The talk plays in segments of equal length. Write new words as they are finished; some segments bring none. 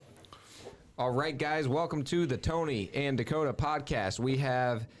All right, guys, welcome to the Tony and Dakota podcast. We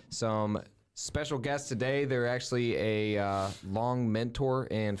have some special guests today. They're actually a long mentor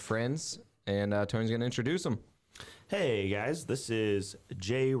and friends, and Tony's going to introduce them. Hey, guys, this is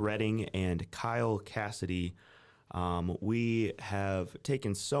Jay Redding and Kyle Cassidy. We have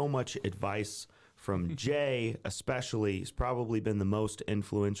taken so much advice from Jay, especially. He's probably been the most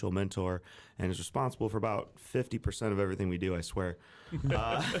influential mentor and is responsible for about 50% of everything we do, I swear. So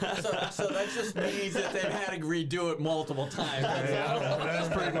that just means that they've had to redo it multiple times. That's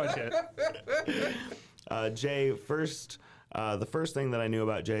pretty much it. Jay, the first thing that I knew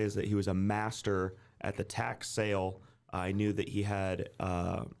about Jay is that he was a master at the tax sale. I knew that he had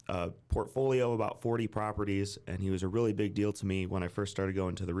a portfolio of about 40 properties, and he was a really big deal to me when I first started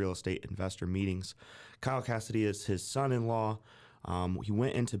going to the real estate investor meetings. Kyle Cassidy is his son-in-law. He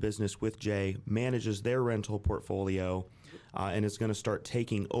went into business with Jay, manages their rental portfolio, and is going to start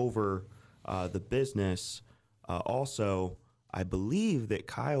taking over the business. Also, I believe that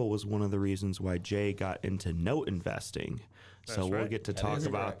Kyle was one of the reasons why Jay got into note investing. So we'll get to talk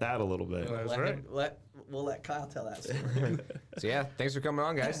about that a little bit. That's right. We'll let Kyle tell that story. So, yeah, thanks for coming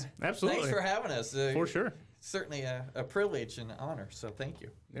on, guys. Absolutely. Thanks for having us. For sure. Certainly a privilege and an honor, so thank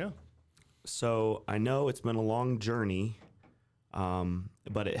you. Yeah. So I know it's been a long journey,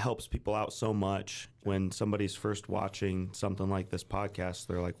 but it helps people out so much when somebody's first watching something like this podcast.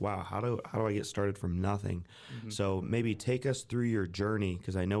 They're like, wow, how do I get started from nothing? Mm-hmm. So maybe take us through your journey,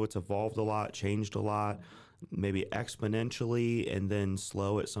 because I know it's evolved a lot, changed a lot, maybe exponentially and then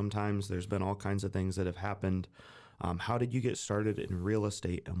slow at sometimes. There's been all kinds of things that have happened. How did you get started in real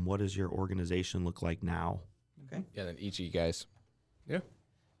estate, and what does your organization look like now? Okay. Yeah, then each of you guys. Yeah.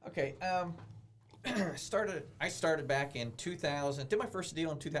 Okay. I started back in 2000. Did my first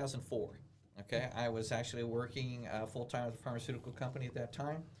deal in 2004. Okay. I was actually working full-time with a pharmaceutical company at that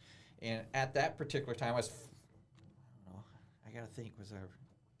time. And at that particular time, I don't know, I got to think,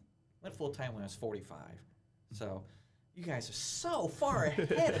 went full-time when I was 45. So you guys are so far ahead,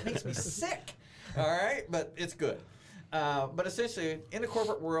 it makes me sick. All right, but it's good. But essentially, in the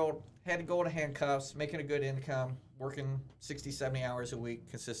corporate world, had to go to handcuffs, making a good income, working 60, 70 hours a week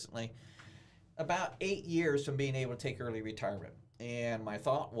consistently. About 8 years from being able to take early retirement. And my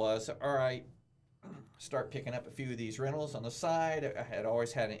thought was, all right, start picking up a few of these rentals on the side. I had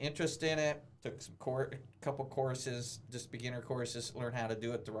always had an interest in it. Took couple courses, just beginner courses, learn how to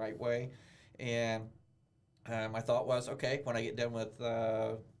do it the right way. And my thought was, okay, when I get done with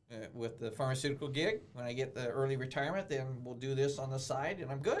the pharmaceutical gig, when I get the early retirement, then we'll do this on the side,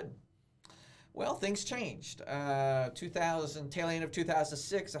 and I'm good. Well, things changed. Tail end of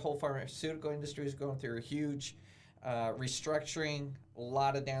 2006, the whole pharmaceutical industry was going through a huge restructuring. A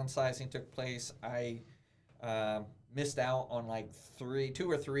lot of downsizing took place. I missed out on like 2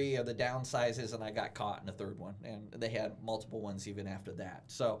 or 3 of the downsizes, and I got caught in the third one. And they had multiple ones even after that.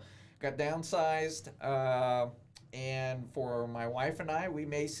 So got downsized. And for my wife and I, we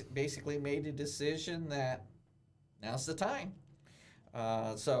basically made a decision that now's the time.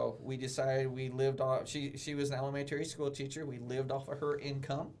 So we decided we lived off, she was an elementary school teacher. We lived off of her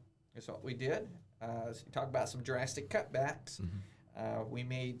income. That's what we did. Talk about some drastic cutbacks. Mm-hmm. We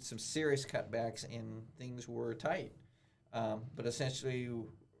made some serious cutbacks and things were tight. But essentially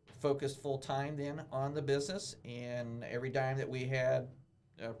focused full time then on the business, and every dime that we had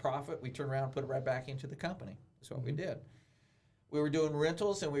profit, we turned around and put it right back into the company. That's what we did. We were doing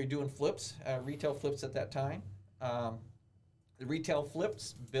rentals and we were doing flips, retail flips at that time. The retail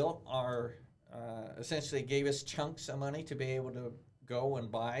flips built our, essentially gave us chunks of money to be able to go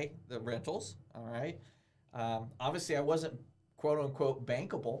and buy the rentals, all right? Obviously, I wasn't quote-unquote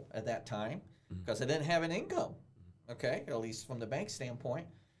bankable at that time because I didn't have an income, okay, at least from the bank standpoint.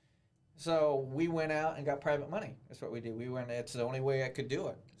 So we went out and got private money. That's what we did. It's the only way I could do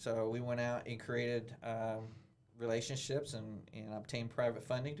it. So we went out and created relationships and obtained private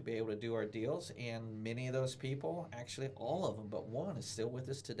funding to be able to do our deals. And many of those people, actually all of them but one, is still with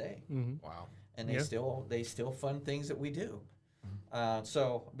us today. Mm-hmm. Wow. And they still fund things that we do.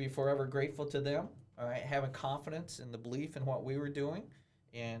 So be forever grateful to them. All right, having confidence in the belief in what we were doing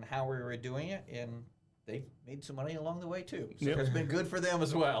and how we were doing it, and they made some money along the way too. So it's been good for them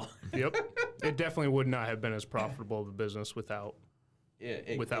as well. Yep. It definitely would not have been as profitable of a business without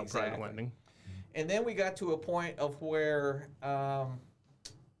private lending. And then we got to a point of where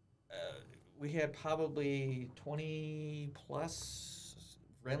we had probably 20 plus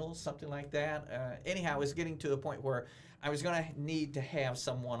rentals, something like that. Anyhow, it was getting to a point where I was going to need to have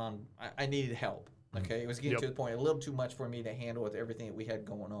someone on. I needed help. Okay, it was getting to the point a little too much for me to handle with everything that we had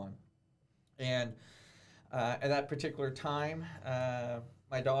going on. And at that particular time,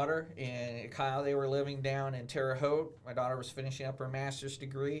 my daughter and Kyle, they were living down in Terre Haute. My daughter was finishing up her master's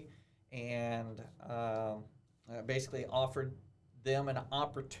degree, and basically offered them an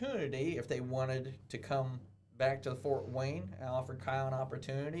opportunity if they wanted to come back to Fort Wayne. I offered Kyle an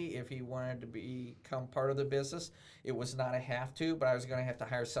opportunity if he wanted to become part of the business. It was not a have to, but I was going to have to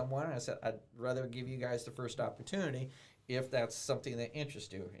hire someone. And I said, I'd rather give you guys the first opportunity if that's something that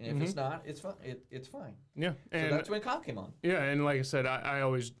interests you. And if it's not, it's fine. It's fine. Yeah. So that's when Kyle came on. Yeah, and like I said, I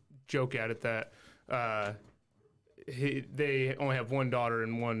always joke at it that they only have one daughter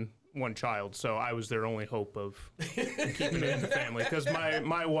and one child, so I was their only hope of keeping it in the family, because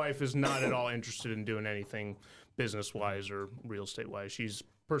my wife is not at all interested in doing anything business-wise or real estate-wise. She's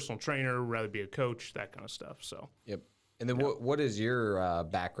personal trainer, rather be a coach, that kind of stuff. So Yep. And then what is your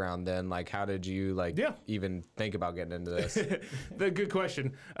background then? Like, how did you even think about getting into this? The good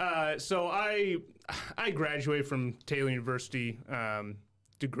question. So I graduated from Taylor University,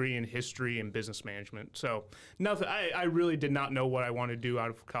 degree in history and business management. So nothing. I really did not know what I wanted to do out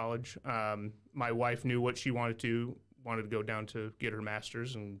of college. My wife knew what she wanted to go down to get her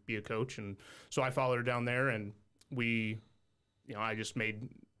master's and be a coach, and so I followed her down there. And I just made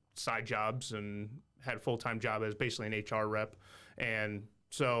side jobs and had a full-time job as basically an HR rep, and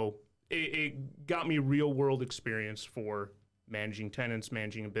so it got me real world experience for managing tenants,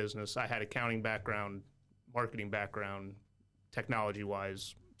 managing a business. I had accounting background, marketing background,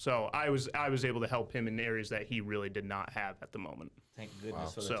 technology-wise. So I was able to help him in areas that he really did not have at the moment. Thank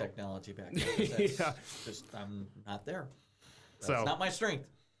goodness for the So- technology background. That's Yeah. just, I'm not there. That's So- not my strength.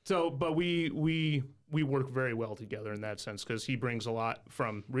 So, but we work very well together in that sense, because he brings a lot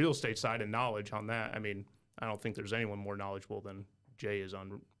from real estate side and knowledge on that. I mean, I don't think there's anyone more knowledgeable than Jay is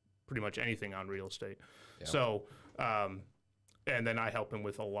on pretty much anything on real estate. Yeah. So, and then I help him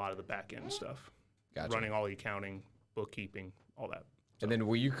with a lot of the back end stuff, Gotcha. running all the accounting, bookkeeping, all that. And then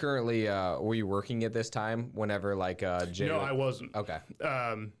were you currently were you working at this time whenever Jay? No, I wasn't. Okay.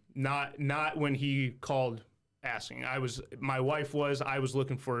 Not when he called asking. I was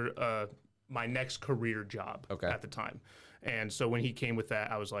looking for my next career job at the time. And so when he came with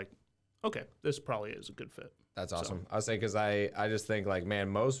that, I was like, okay, this probably is a good fit. That's awesome. I was saying, because I just think man,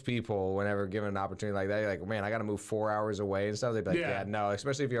 most people, whenever given an opportunity like that, you're like, man, I got to move 4 hours away and stuff. They'd be like, yeah, no,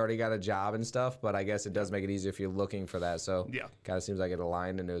 especially if you already got a job and stuff. But I guess it does make it easier if you're looking for that. So kind of seems like it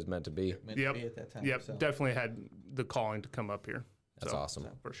aligned and it was meant to be. Meant to be at that time. Yep, so. Definitely had the calling to come up here. That's awesome.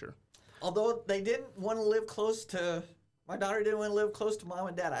 For sure. Although they didn't want to live close to, my daughter didn't want to live close to mom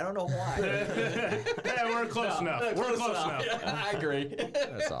and dad. I don't know why. Yeah, we're close enough. We're close enough. I agree.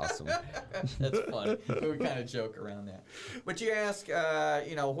 That's awesome. That's fun. We kind of joke around that. But you ask,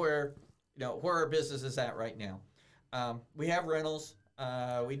 where our business is at right now. We have rentals.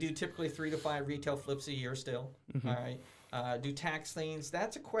 We do typically 3 to 5 retail flips a year still. Mm-hmm. All right. Do tax liens.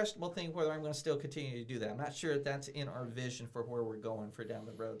 That's a questionable thing whether I'm going to still continue to do that. I'm not sure if that's in our vision for where we're going for down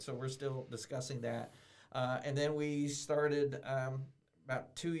the road. So we're still discussing that. And then we started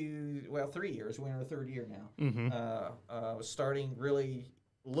about 3 years. We're in our third year now. Mm-hmm. Starting really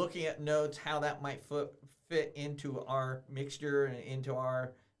looking at notes, how that might fit into our mixture and into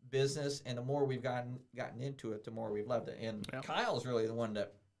our business. And the more we've gotten into it, the more we've loved it. And Kyle's really the one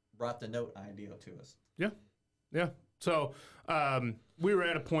that brought the note idea to us. Yeah. Yeah. So we were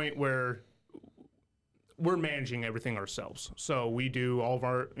at a point where we're managing everything ourselves. So we do all of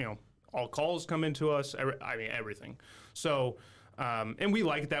our, all calls come into us. Everything. So, and we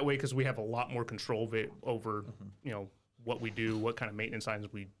like it that way because we have a lot more control of it over, what we do, what kind of maintenance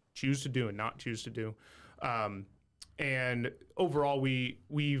items we choose to do and not choose to do. And overall,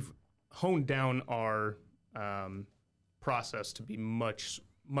 we've honed down our process to be much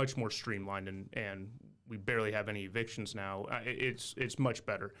more streamlined, and we barely have any evictions now. It's much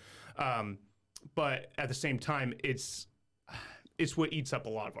better. But at the same time, it's what eats up a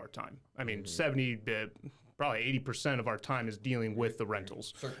lot of our time. I mean, 70 to probably 80% of our time is dealing with the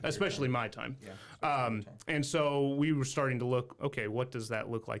rentals, especially my time. Yeah, and so we were starting to look, okay, what does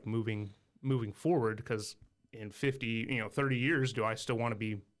that look like moving forward? Because in 30 years, do I still want to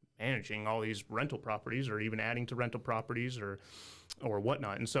be managing all these rental properties or even adding to rental properties or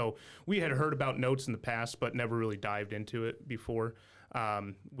whatnot? And so we had heard about notes in the past, but never really dived into it before.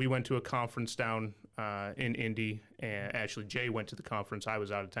 We went to a conference down in Indy, and actually Jay went to the conference. I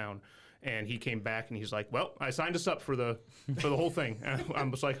was out of town, and he came back and he's like, "Well, I signed us up for the whole thing." And I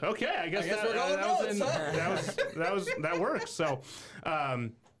was like, "Okay, I guess that works." So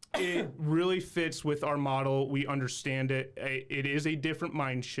it really fits with our model. We understand it. It is a different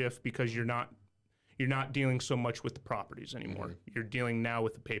mind shift because you're not you're not dealing so much with the properties anymore. You're dealing now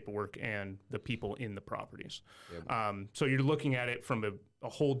with the paperwork and the people in the properties. So you're looking at it from a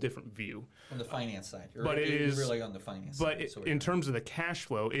whole different view. From the finance side. But it is really on the finance But side. So in terms of the cash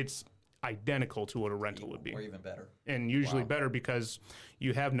flow, it's identical to what a rental would be. or even better. And usually better because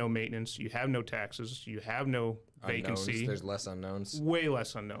you have no maintenance, you have no taxes, you have no vacancy. Unknowns. There's less unknowns. Way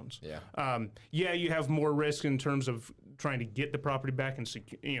less unknowns. Yeah. Yeah, you have more risk in terms of trying to get the property back and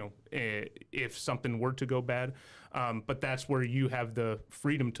if something were to go bad. But that's where you have the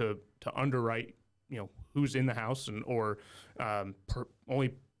freedom to underwrite, who's in the house or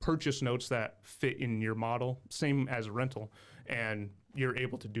only purchase notes that fit in your model, same as a rental, and you're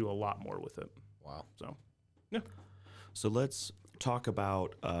able to do a lot more with it. Wow. So, yeah. So let's talk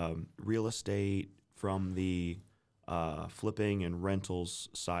about real estate from the flipping and rentals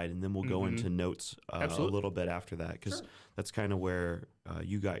side, and then we'll go into notes a little bit after that, because that's kind of where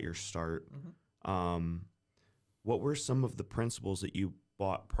you got your start. What were some of the principles that you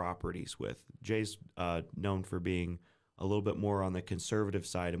bought properties with? Jay's known for being a little bit more on the conservative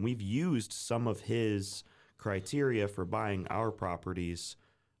side, and we've used some of his criteria for buying our properties,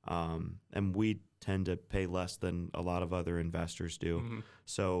 and we tend to pay less than a lot of other investors do.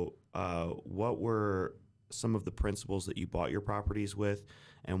 So what were some of the principles that you bought your properties with,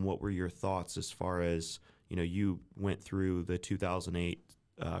 and what were your thoughts as far as, you went through the 2008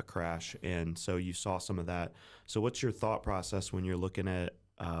 crash, and so you saw some of that. So what's your thought process when you're looking at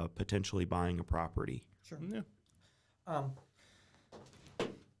potentially buying a property? Sure. Yeah.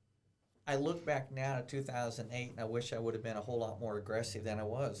 I look back now to 2008, and I wish I would have been a whole lot more aggressive than I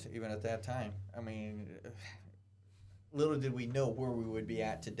was, even at that time. I mean, little did we know where we would be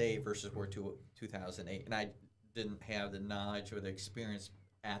at today versus where 2008. And I didn't have the knowledge or the experience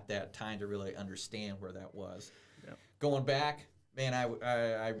at that time to really understand where that was. Yeah. Going back, man,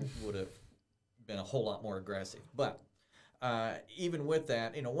 I would have been a whole lot more aggressive. But even with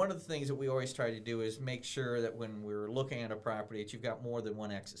that, one of the things that we always try to do is make sure that when we're looking at a property, that you've got more than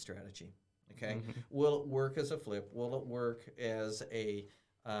one exit strategy. Okay, will it work as a flip? Will it work as a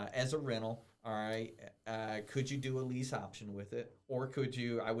rental? All right. Could you do a lease option with it, or could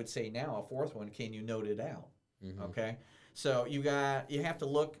you? I would say now a fourth one. Can you note it out? Okay. So you have to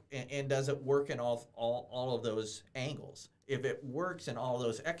look, and does it work in all of those angles? If it works in all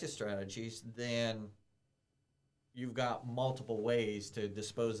those exit strategies, then you've got multiple ways to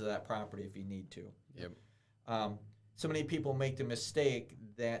dispose of that property if you need to. Yep. So many people make the mistake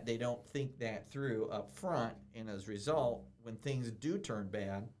that they don't think that through up front, and as a result, when things do turn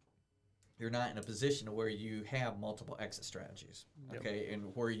bad, you're not in a position where you have multiple exit strategies, okay, and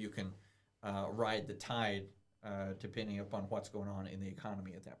where you can ride the tide depending upon what's going on in the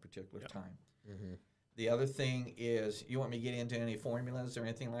economy at that particular time. The other thing is, you want me to get into any formulas or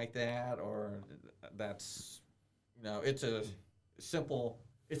anything like that, or that's, it's a simple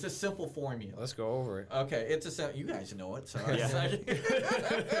formula. Let's go over it. Okay, you guys know it. So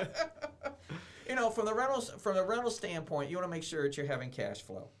from the rental standpoint, you want to make sure that you're having cash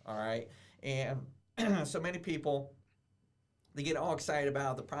flow. All right, and so many people, they get all excited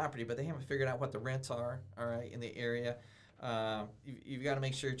about the property, but they haven't figured out what the rents are. All right, in the area, you've got to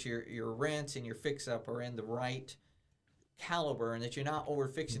make sure that your rents and your fix up are in the right caliber, and that you're not over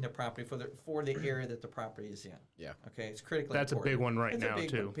fixing the property for the area that the property is in. Yeah. Okay, it's critically That's important. a big one right It's now, a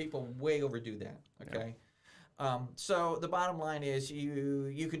big too. one. People way overdo that. Okay. So the bottom line is,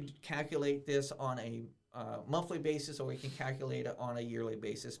 you can calculate this on a monthly basis, or you can calculate it on a yearly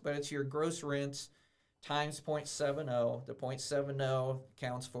basis. But it's your gross rents times 0.70. The 0.70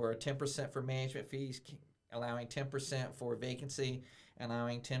 counts for 10% for management fees, allowing 10% for vacancy,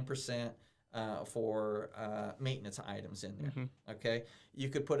 allowing 10% for maintenance items in there. Okay, you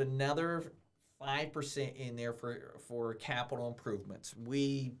could put another 5% in there for capital improvements.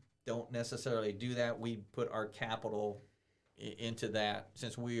 We don't necessarily do that. We put our capital into that,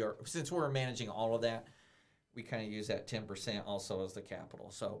 since we're managing all of that. We kind of use that 10% also as the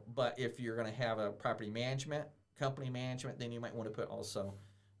capital. So, but if you're going to have a property management, company management, then you might want to put also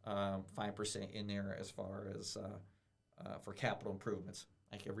 5% in there as far as for capital improvements,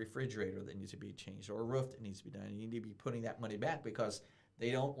 like a refrigerator that needs to be changed, or a roof that needs to be done. You need to be putting that money back, because they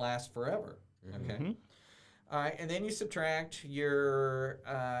don't last forever. Okay. All right, and then you subtract your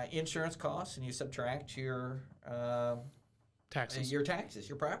insurance costs, and you subtract your Taxes.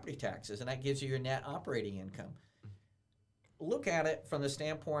 your property taxes, and that gives you your net operating income. Look at it from the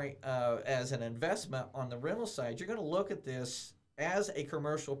standpoint as an investment on the rental side. You're going to look at this as a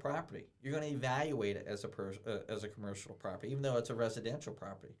commercial property. You're going to evaluate it as a commercial property, even though it's a residential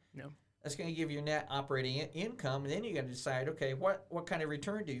property. Yeah. That's going to give you net operating income, and then you got to decide, okay, what kind of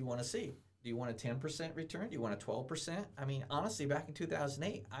return do you want to see? Do you want a 10% return? Do you want a 12%? I mean, honestly, back in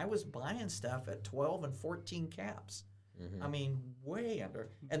 2008, I was buying stuff at 12 and 14 caps. I mean, way under.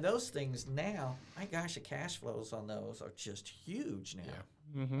 And those things now, my gosh, the cash flows on those are just huge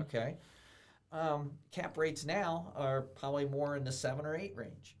now. Mm-hmm. Okay. Cap rates now are probably more in the 7 or 8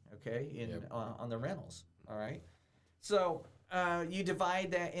 range. Okay, on the rentals. All right. So you divide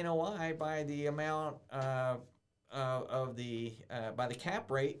that NOI by the amount of the by the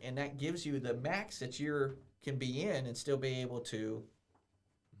cap rate, and that gives you the max that you can be in and still be able to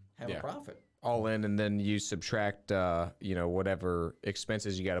have a profit. All in, and then you subtract, whatever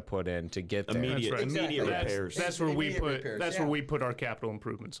expenses you got to put in to get there. Immediate repairs. That's where we Immediate put. repairs, That's yeah. where we put our capital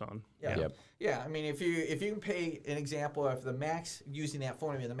improvements on. Yeah. Yep. Yeah. I mean, if you can pay an example of the max using that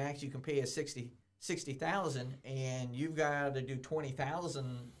formula, the max you can pay is $60,000, and you've got to do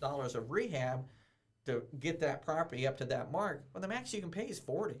 $20,000 of rehab to get that property up to that mark. Well, the max you can pay is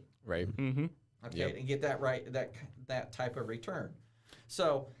 40. Right. Mm-hmm. Okay, Yep. and get that type of return.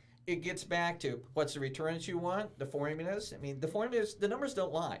 So it gets back to what's the return that you want, the formulas. I mean, the numbers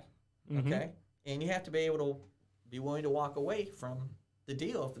don't lie. Okay, and you have to be able to be willing to walk away from the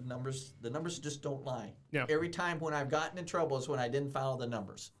deal if the numbers just don't lie. Yeah. Every time when I've gotten in trouble is when I didn't follow the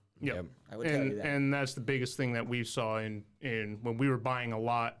numbers. Yep. I would tell you that. And that's the biggest thing that we saw in when we were buying a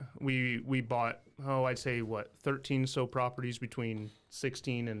lot. We bought I'd say 13 so properties between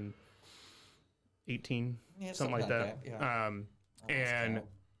 16 and 18, Yeah, something like that. yeah. And count.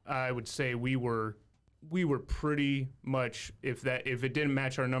 I would say we were pretty much if it didn't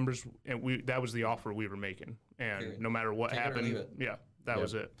match our numbers, and that was the offer we were making, and Period. no matter what Take it or happened, leave it. yeah, that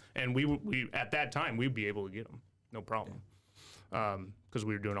was it. And we at that time we'd be able to get them, no problem, because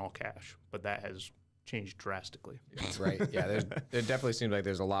we were doing all cash. But that has changed drastically. Right. Yeah. There definitely seems like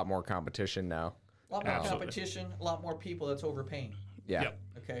there's a lot more competition now. A lot more Absolutely. competition, a lot more people that's overpaying. Yeah. Yep.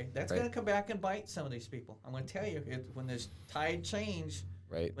 Okay, that's Right. going to come back and bite some of these people. I'm going to tell you, when this tide change,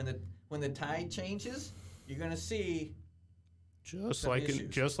 Right. when the tide changes, you're going to see. Just Some like issues.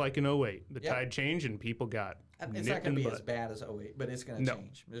 just like in 08, the Yep. tide changed and people got It's nipped not going in to the be as butt. bad as 08, but it's going to No.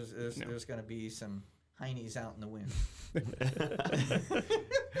 change. There's going to be some heinies out in the wind.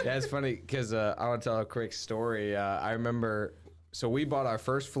 Yeah, it's funny because I want to tell a quick story. I remember, so we bought our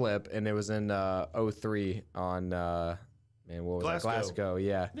first flip, and it was in 03 on, what was Glasgow. that? Glasgow,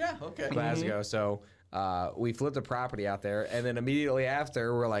 yeah. Yeah. Okay. Glasgow. So we flipped a property out there, and then immediately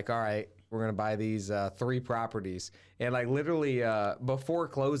after, we're like, all right, we're going to buy these 3 properties. And like literally before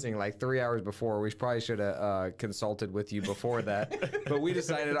closing, like 3 hours before, we probably should have consulted with you before that. But we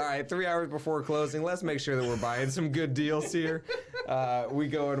decided, all right, 3 hours before closing, let's make sure that we're buying some good deals here. We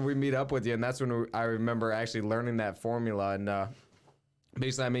go and we meet up with you. And that's when I remember actually learning that formula. And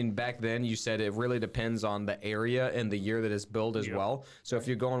basically, I mean, back then you said it really depends on the area and the year that it's built as well. So if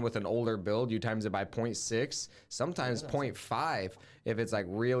you're going with an older build, you times it by 0.6, sometimes 0.5 if it's like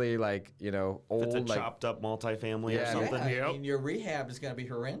really like, old. It's a like, chopped up multifamily Yeah. or something. Yeah, I Yep. mean, your rehab is going to be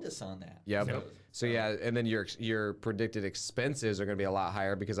horrendous on that. Yep. So yeah, and then your predicted expenses are going to be a lot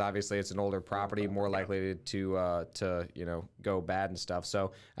higher because obviously it's an older property, more likely to go bad and stuff.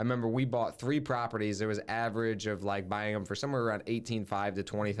 So I remember we bought 3 properties. There was average of like buying them for somewhere around $18,500 to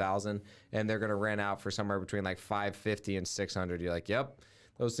 $20,000, and they're going to rent out for somewhere between like $550 and $600. You're like, yep,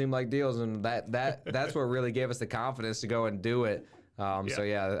 those seem like deals, and that's what really gave us the confidence to go and do it. So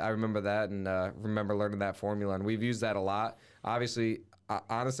yeah, I remember that and remember learning that formula, and we've used that a lot. Obviously,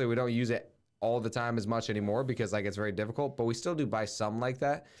 honestly, we don't use it all the time as much anymore because like it's very difficult, but we still do buy some like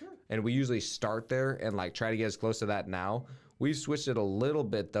that. Sure. And we usually start there and like try to get as close to that now. We've switched it a little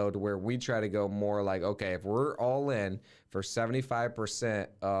bit though to where we try to go more like, okay, if we're all in for 75%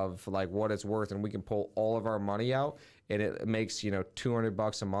 of like what it's worth and we can pull all of our money out and it makes,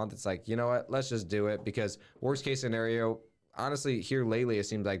 $200 a month, it's like, you know what, let's just do it because worst case scenario, honestly, here lately, it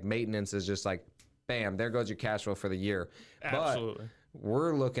seems like maintenance is just like, bam, there goes your cash flow for the year. Absolutely. But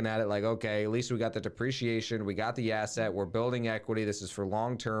we're looking at it like, okay, at least we got the depreciation, we got the asset, we're building equity, this is for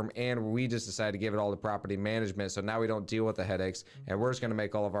long term, and we just decided to give it all to property management. So now we don't deal with the headaches, and we're just going to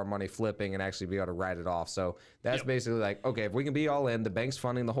make all of our money flipping and actually be able to write it off. So that's basically like, okay, if we can be all in, the bank's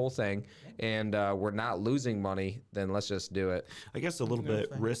funding the whole thing, and we're not losing money, then let's just do it. I guess a little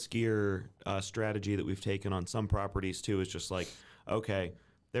bit riskier strategy that we've taken on some properties too is just like, okay,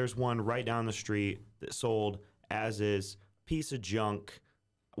 there's one right down the street that sold as is, piece of junk.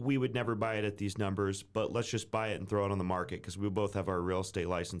 We would never buy it at these numbers, but let's just buy it and throw it on the market because we both have our real estate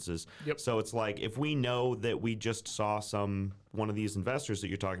licenses. Yep. So it's like if we know that we just saw one of these investors that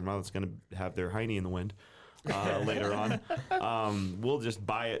you're talking about that's going to have their hiney in the wind, later on. We'll just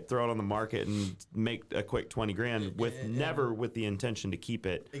buy it, throw it on the market, and make a quick 20 grand with never with the intention to keep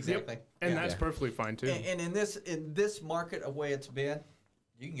it. Exactly. And that's perfectly fine too. And in this market, the way it's been,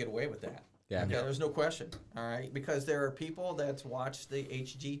 you can get away with that. Yeah. Okay, there's no question. All right, because there are people that watch the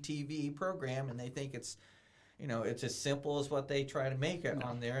HGTV program and they think it's, it's as simple as what they try to make it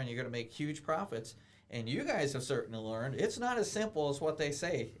on there, and you're going to make huge profits. And you guys have certainly learned it's not as simple as what they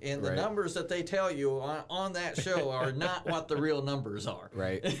say. And the numbers that they tell you on that show are not what the real numbers are.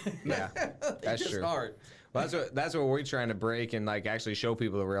 Right. Yeah. That's just true. aren't. Well, that's what we're trying to break and like actually show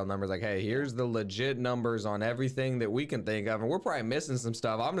people the real numbers. Like, hey, here's the legit numbers on everything that we can think of, and we're probably missing some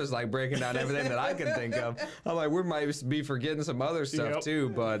stuff. I'm just like breaking down everything that I can think of. I'm like, we might be forgetting some other stuff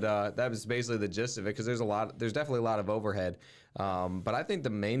too, but that was basically the gist of it because there's definitely a lot of overhead. But I think the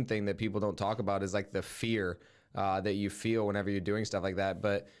main thing that people don't talk about is like the fear that you feel whenever you're doing stuff like that.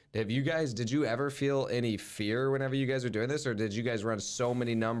 But did you ever feel any fear whenever you guys were doing this, or did you guys run so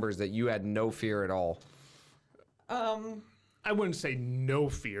many numbers that you had no fear at all? I wouldn't say no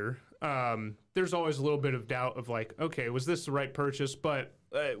fear. There's always a little bit of doubt of like, okay, was this the right purchase? But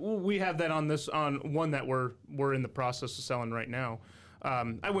we have that on one that we're in the process of selling right now.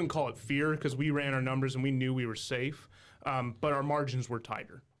 I wouldn't call it fear because we ran our numbers and we knew we were safe, but our margins were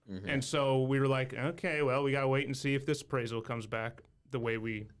tighter. Mm-hmm. And so we were like, okay, well, we got to wait and see if this appraisal comes back the way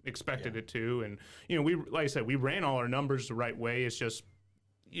we expected it to. And, like I said, we ran all our numbers the right way. It's just,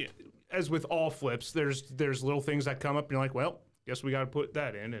 as with all flips, there's little things that come up and you're like, well, guess we got to put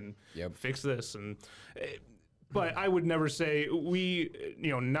that in and fix this. And but I would never say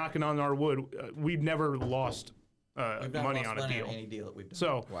knocking on our wood, we've never lost money on a deal. Any deal that we've done.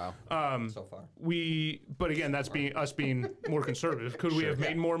 So so far. But again, that's us being more conservative. Could we have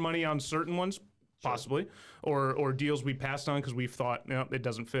made more money on certain ones? Possibly, or deals we passed on because we thought it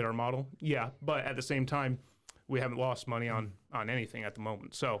doesn't fit our model. Yeah, but at the same time, we haven't lost money on anything at the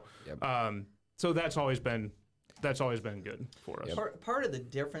moment. So, so that's always been good for us. Yep. Part of the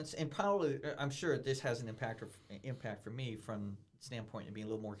difference, and probably I'm sure this has an impact for me from the standpoint of being a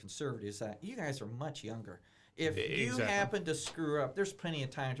little more conservative, is that you guys are much younger. If you happen to screw up, there's plenty of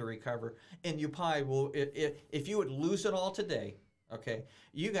time to recover, and you probably will. If you would lose it all today, okay,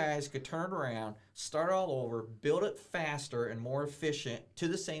 you guys could turn around, start all over, build it faster and more efficient to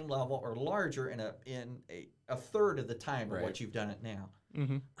the same level or larger in a third of the time of what you've done it now.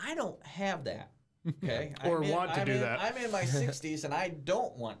 Mm-hmm. I don't have that. Okay, want to do that. I'm in my 60s and I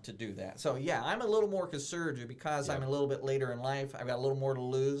don't want to do that. So yeah, I'm a little more conservative because I'm a little bit later in life. I've got a little more to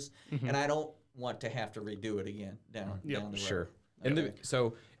lose, and I don't want to have to redo it again down the road. Sure.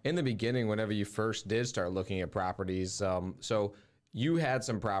 So in the beginning, whenever you first did start looking at properties, so you had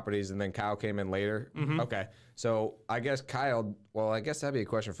some properties and then Kyle came in later. Mm-hmm. Okay. So I guess Kyle, I guess that'd be a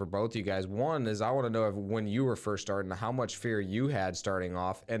question for both of you guys. One is I want to know if when you were first starting, how much fear you had starting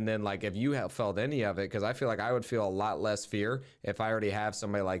off. And then like if you have felt any of it, because I feel like I would feel a lot less fear if I already have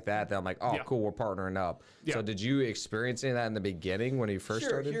somebody like that. Then I'm like, oh, cool, we're partnering up. Yeah. So did you experience any of that in the beginning when you first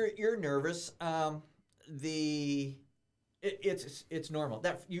started? You're nervous. It's normal.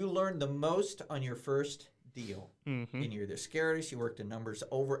 That you learn the most on your first deal, and you're the scariest. You work the numbers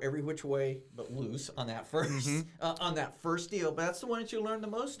over every which way but loose on that first deal. But that's the one that you learn the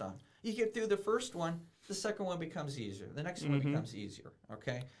most on. You get through the first one, the second one becomes easier. The next one becomes easier.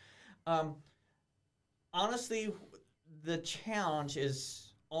 Okay. Honestly, the challenge is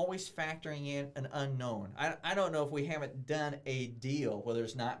always factoring in an unknown. I don't know if we haven't done a deal where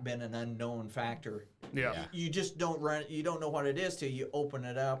there's not been an unknown factor. Yeah. You just don't know what it is till you open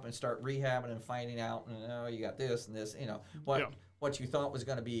it up and start rehabbing and finding out, you got this and this, what you thought was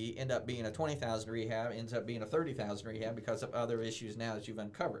going to end up being a 20,000 rehab ends up being a 30,000 rehab because of other issues now that you've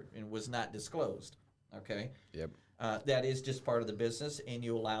uncovered and was not disclosed. Okay? Yep. That is just part of the business, and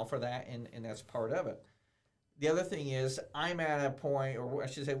you allow for that, and that's part of it. The other thing is, I'm at a point, or I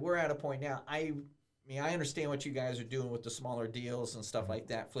should say, we're at a point now. I understand what you guys are doing with the smaller deals and stuff like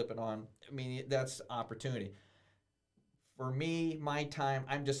that, flipping on. That's opportunity. For me, my time,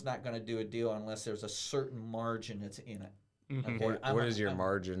 I'm just not going to do a deal unless there's a certain margin that's in it. Mm-hmm. Okay? What is your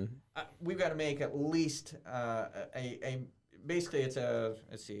margin? We've got to make at least basically it's a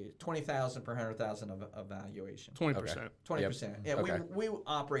 20,000 per 100,000 of valuation. 20%. 20%. Yep. Yeah, okay. we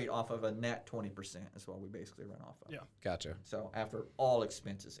operate off of a net 20%. Is what we basically run off of. Yeah. Gotcha. So after all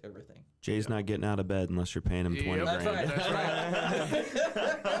expenses, everything. Jay's not getting out of bed unless you're paying him 20 grand. That's right.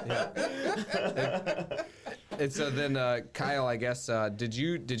 That's right. And so then, Kyle, I guess, did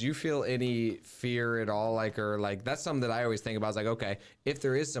you feel any fear at all, like, or like that's something that I always think about. Is like, okay, if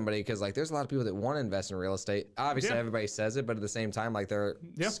there is somebody, because like there's a lot of people that want to invest in real estate. Obviously, Yeah. everybody says it, but at the same time, like they're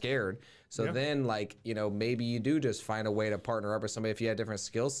Yeah. scared. So Yeah. then, like, you know, maybe you do just find a way to partner up with somebody if you have different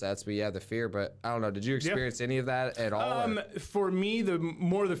skill sets, but you have the fear. But I don't know. Did you experience any of that at all? Or- For me, the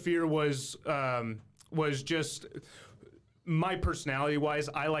more the fear was just my personality wise.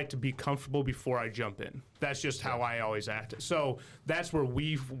 I like to be comfortable before I jump in. That's just how I always act. So that's where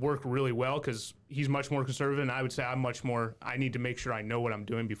we work really well, because he's much more conservative, and I would say I'm much more. I need to make sure I know what I'm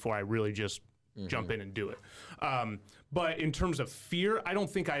doing before I really just jump in and do it. But in terms of fear, I don't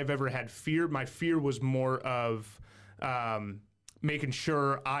think I've ever had fear. My fear was more of making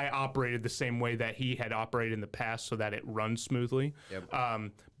sure I operated the same way that he had operated in the past, so that it runs smoothly.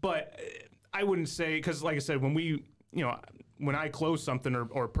 Yep. But I wouldn't say, because like I said, when I close something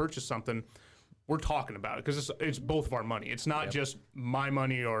or purchase something, we're talking about it, because it's both of our money. It's not just my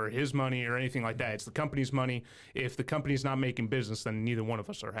money or his money or anything like that. It's the company's money. If the company's not making business, then neither one of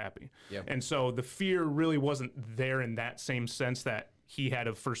us are happy. Yep. And so the fear really wasn't there in that same sense that he had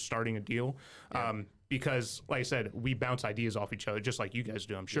of first starting a deal. Because, like I said, we bounce ideas off each other, just like you guys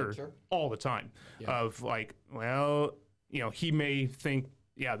do, I'm sure, all the time. Of like, well, he may think,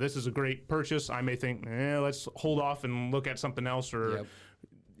 yeah, this is a great purchase. I may think, let's hold off and look at something else, or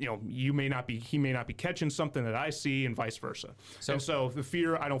he may not be catching something that I see, and vice versa. So the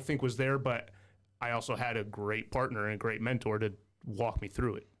fear, I don't think, was there, but I also had a great partner and a great mentor to walk me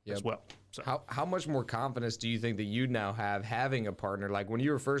through it as well. So How much more confidence do you think that you now have having a partner? Like when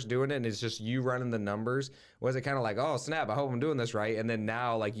you were first doing it and it's just you running the numbers, was it kind of like, oh snap, I hope I'm doing this right? And then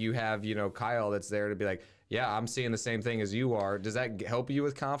now like you have, Kyle that's there to be like, yeah, I'm seeing the same thing as you are. Does that help you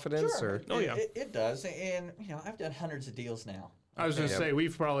with confidence? Sure. Or? Oh, yeah. It does. And, I've done hundreds of deals now. I was going to say,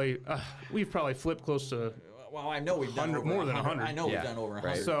 we've probably flipped close to Well, I know we've done 100 over more than 100. 100. I know we've done over 100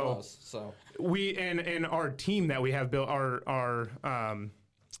 right. plus. So we and our team that we have built, our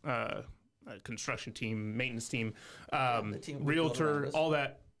construction team, maintenance team, the team we built around realtor, us. all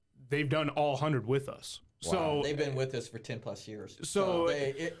that, they've done all 100 with us. So they've been with us for 10 plus years. So-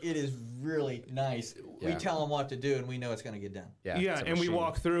 it is really nice. We Yeah. tell them what to do, and we know it's going to get done. Yeah, yeah, it's a and we machine.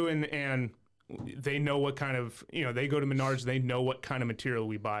 walk through and they know what kind of, they go to Menards, they know what kind of material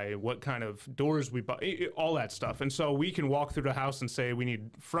we buy, what kind of doors we buy, all that stuff. And so we can walk through the house and say, we need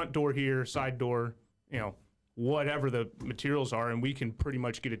front door here, side door, whatever the materials are, and we can pretty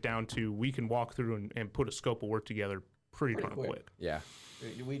much get it down to, we can walk through and put a scope of work together pretty darn quick. quick. Yeah.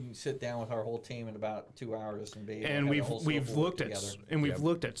 We can sit down with our whole team in about 2 hours and be able to And have the whole scope we've of looked work at together. and we've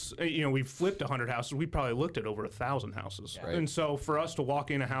looked at we've flipped 100 houses. We probably looked at over 1,000 houses. Right. And so for us to walk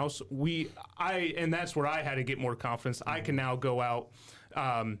in a house, and that's where I had to get more confidence. I can now go out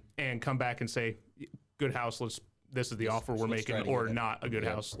and come back and say, good house, this is the offer we're let's try making, to or get it. not a good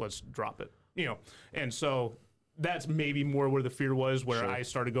house, let's drop it. And so that's maybe more where the fear was, where I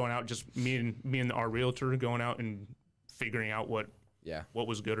started going out, just me and our realtor going out and figuring out what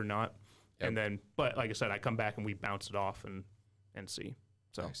was good or not. Yep. And then, but like I said, I come back and we bounce it off and see.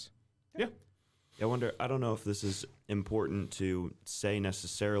 So, Nice. yeah. I don't know if this is important to say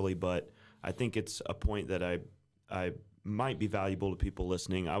necessarily, but I think it's a point that I might be valuable to people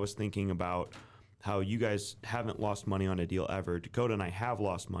listening. I was thinking about how you guys haven't lost money on a deal ever. Dakota and I have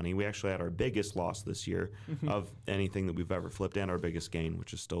lost money. We actually had our biggest loss this year of anything that we've ever flipped, and our biggest gain,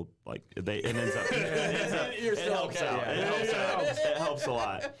 which is still like it ends up. You're It still helps okay. out. It helps out. It helps a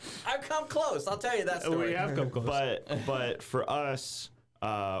lot. I've come close. I'll tell you that story. We have come close. But for us,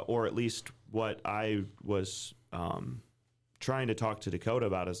 or at least what I was trying to talk to Dakota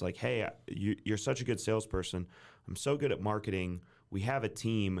about is like, hey, you're such a good salesperson. I'm so good at marketing. We have a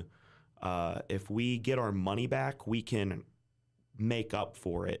team. If we get our money back, we can make up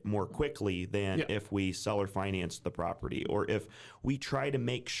for it more quickly than if we sell or finance the property. Or if we try to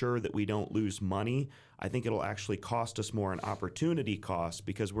make sure that we don't lose money, I think it'll actually cost us more in opportunity cost,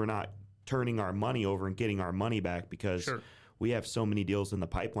 because we're not turning our money over and getting our money back, because we have so many deals in the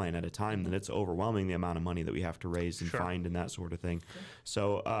pipeline at a time that it's overwhelming the amount of money that we have to raise and find and that sort of thing.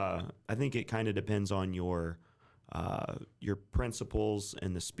 So I think it kind of depends on your principles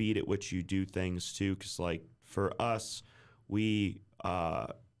and the speed at which you do things too. Because like for us, we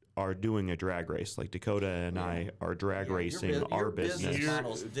are doing a drag race. Like Dakota and I are drag racing our business.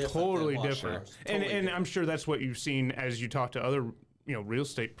 model's different Totally than different. ours. And Totally and different. I'm sure that's what you've seen as you talk to other, real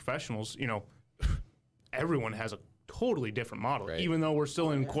estate professionals. Everyone has a totally different model, Right. even though we're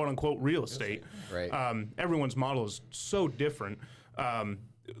still in quote unquote real estate. Right. Everyone's model is so different.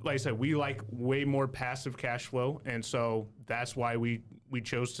 Like I said, we like way more passive cash flow, and so that's why we we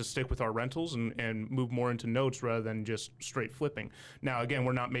chose to stick with our rentals and move more into notes rather than just straight flipping. Now, again,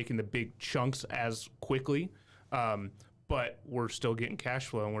 we're not making the big chunks as quickly, but we're still getting cash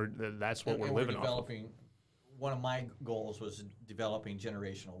flow, and that's what we're living off of. One of my goals was developing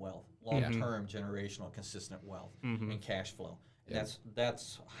generational wealth, long-term generational consistent wealth and cash flow. And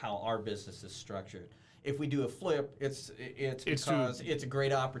that's how our business is structured. If we do a flip, it's because it's a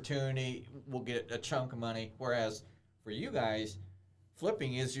great opportunity. We'll get a chunk of money. Whereas for you guys,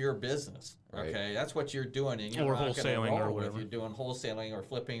 flipping is your business. Okay, that's what you're doing, and you're or wholesaling or whatever. If you're doing wholesaling or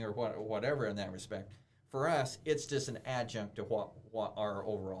flipping or whatever in that respect. For us, it's just an adjunct to what our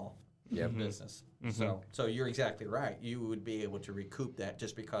overall business. So you're exactly right. You would be able to recoup that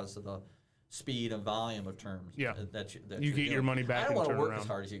just because of the speed and volume of terms. Yeah, that you get your money back. I don't want to work around. as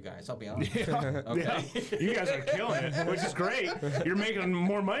hard as you guys. I'll be honest. Yeah. You guys are killing it, which is great. You're making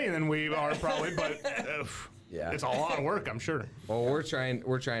more money than we are probably, but it's a lot of work, I'm sure. Well, we're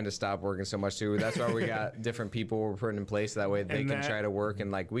trying to stop working so much too. That's why we got different people we're putting in place. That way they can try to work and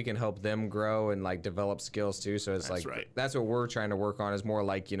like we can help them grow and like develop skills too. So it's that's what we're trying to work on is more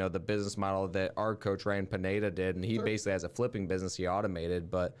like, the business model that our coach Ryan Pineda did. And he basically has a flipping business he automated.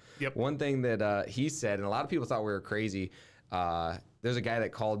 But one thing that he said, and a lot of people thought we were crazy, there's a guy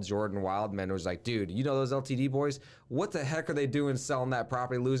that called Jordan Wildman and was like, dude, those LTD boys? What the heck are they doing selling that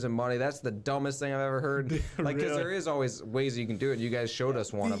property, losing money? That's the dumbest thing I've ever heard. Like, because there is always ways you can do it. You guys showed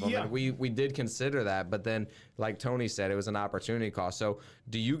us one of them. And we did consider that. But then, like Tony said, it was an opportunity cost. So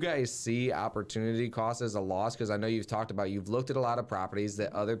do you guys see opportunity cost as a loss? Because I know you've talked about, you've looked at a lot of properties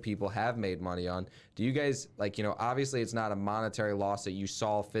that other people have made money on. Do you guys, obviously it's not a monetary loss that you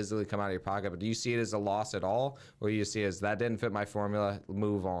saw physically come out of your pocket, but do you see it as a loss at all? Or do you see it as that didn't fit my formula,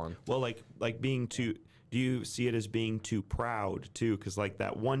 move on? Well, do you see it as being too proud too? Because like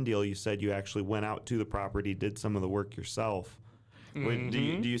that one deal you said you actually went out to the property, did some of the work yourself. Do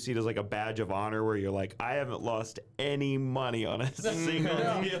you see it as like a badge of honor where you're like, I haven't lost any money on a single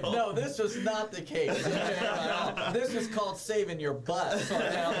deal? No, this was not the case. This is called saving your butt.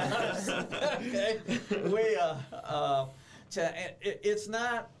 Okay, it's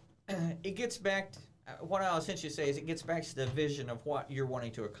not. It gets back. What I'll essentially say is it gets back to the vision of what you're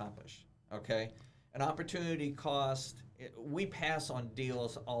wanting to accomplish. Okay, an opportunity cost. We pass on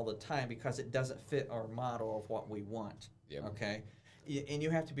deals all the time because it doesn't fit our model of what we want. Yep. Okay. And you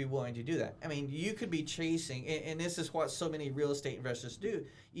have to be willing to do that. I mean, you could be chasing, and this is what so many real estate investors do.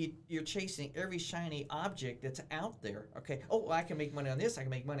 You're chasing every shiny object that's out there. Okay. Oh, well, I can make money on this. I can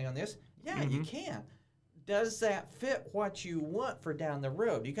make money on this. Yeah, you can. Does that fit what you want for down the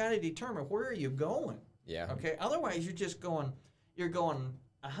road? You got to determine where are you going. Yeah. Okay. Otherwise, you're going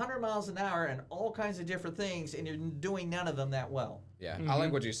 100 miles an hour and all kinds of different things, and you're doing none of them that well. Yeah, I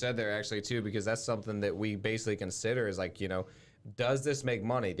like what you said there actually too, because that's something that we basically consider is like, does this make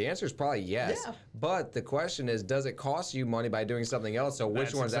money? The answer is probably yes. Yeah. But the question is, does it cost you money by doing something else? So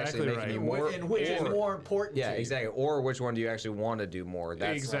which one's actually making you more? And which is more important to you? Exactly. Or which one do you actually want to do more?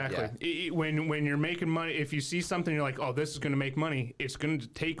 That's exactly. When you're making money, if you see something, you're like, oh, this is going to make money, it's going to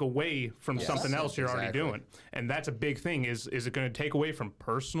take away from something else you're already doing. And that's a big thing. Is it going to take away from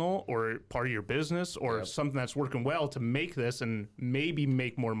personal or part of your business or something that's working well to make this and maybe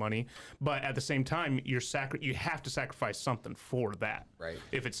make more money? But at the same time, you have to sacrifice something for that, right?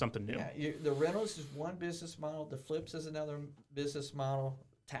 If it's something new. Yeah, the rentals is one business model. The flips is another business model.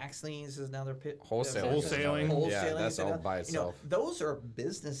 Tax liens is another wholesaling. Yeah, that's all by itself. Those are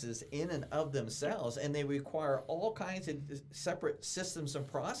businesses in and of themselves, and they require all kinds of separate systems and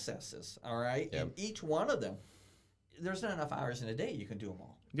processes. All right, and each one of them, there's not enough hours in a day you can do them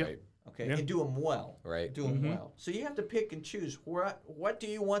all. Yep. Right. Okay, and do them well. Right. Do them well. So you have to pick and choose. What do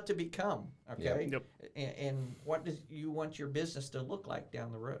you want to become? Okay. Yep. And what do you want your business to look like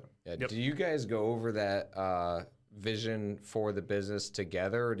down the road? Yeah. Yep. Do you guys go over that vision for the business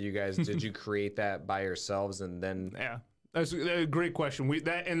together, or did you create that by yourselves and then? Yeah, that's a great question.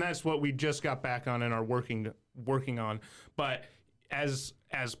 That's what we just got back on and are working on, but.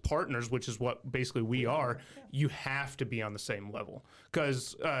 As partners, which is what basically we are, you have to be on the same level.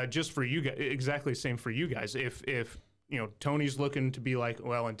 Because just for you guys, exactly the same for you guys. If Tony's looking to be like,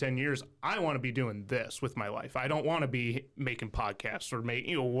 well, in 10 years, I want to be doing this with my life. I don't want to be making podcasts or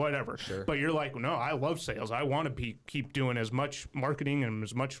whatever. Sure. But you're like, no, I love sales. I want to keep doing as much marketing and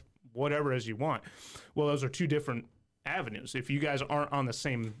as much whatever as you want. Well, those are two different avenues. If you guys aren't on the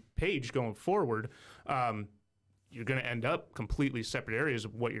same page going forward, you're going to end up completely separate areas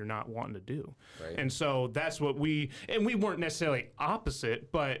of what you're not wanting to do. Right. And so that's what we weren't necessarily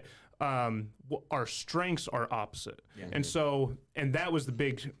opposite, but our strengths are opposite. Yeah. And so, and that was the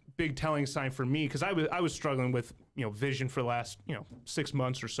big big telling sign for me, because I was struggling with vision for the last 6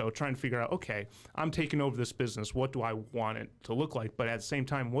 months or so, trying to figure out, okay, I'm taking over this business. What do I want it to look like? But at the same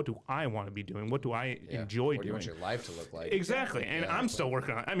time, what do I want to be doing? What do I enjoy What do you doing? want your life to look like? Exactly, and I'm still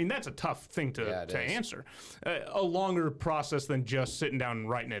working on it. I mean, that's a tough thing to it is. answer. A longer process than just sitting down and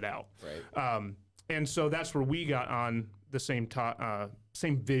writing it out. Right. And so that's where we got on the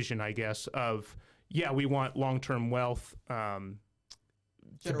same vision, I guess, of, we want long-term wealth,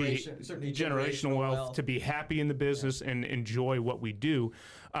 Certainly generational wealth, to be happy in the business and enjoy what we do.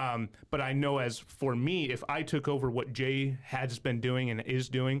 But I know, as for me, if I took over what Jay has been doing and is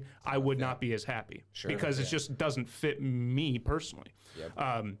doing, I would not be as happy because it just doesn't fit me personally. Yep.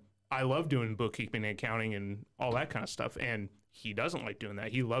 I love doing bookkeeping and accounting and all that kind of stuff, and he doesn't like doing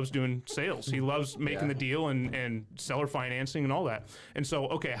that. He loves doing sales. He loves making the deal and seller financing and all that. And so,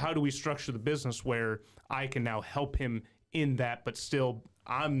 okay, how do we structure the business where I can now help him in that, but still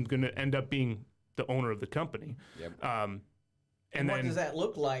I'm going to end up being the owner of the company? Yep. And what does that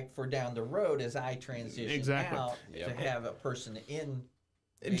look like for down the road as I transition out to have a person in?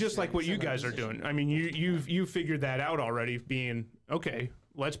 Just like what you guys are doing. I mean, you figured that out already, being, okay,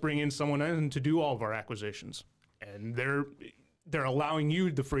 let's bring in someone in to do all of our acquisitions. And they're allowing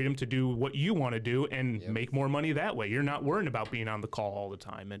you the freedom to do what you want to do and make more money that way. You're not worrying about being on the call all the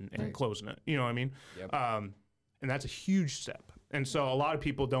time and closing it. You know what I mean? Yep. And that's a huge step. And so a lot of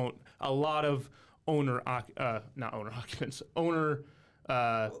people don't, a lot of owner business owner,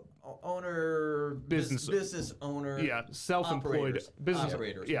 self-employed business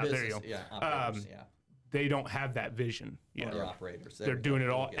operators. There you go. Operators, they don't have that vision. Owner operators. They're doing it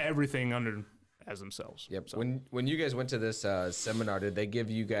all, everything under as themselves. Yep. So. When you guys went to this seminar, did they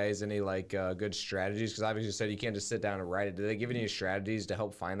give you guys any good strategies? Because obviously you said you can't just sit down and write it. Did they give you any strategies to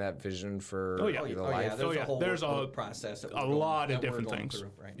help find that vision for your life? There's a whole process. A lot of different things.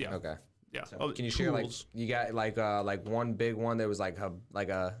 Right yeah. now. Okay. Yeah. So, can you share you got one big one that was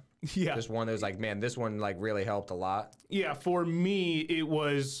just one that was man, this one really helped a lot? Yeah, for me it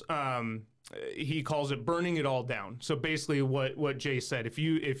was he calls it burning it all down. So basically what Jay said, if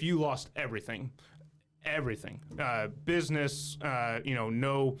you lost everything, business,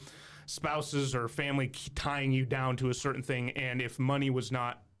 no spouses or family tying you down to a certain thing, and if money was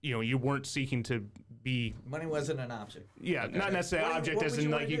not, you weren't seeking to be... Money wasn't an object. Yeah, not necessarily an object as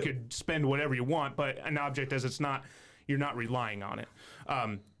in you could spend whatever you want, but an object as you're not relying on it.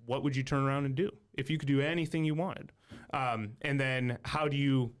 What would you turn around and do if you could do anything you wanted? And then how do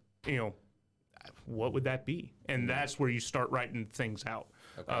you what would that be? And that's where you start writing things out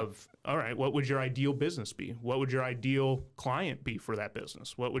of, all right, what would your ideal business be? What would your ideal client be for that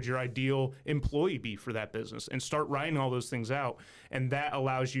business? What would your ideal employee be for that business? And start writing all those things out. And that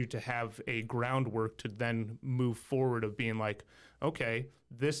allows you to have a groundwork to then move forward of being like, okay,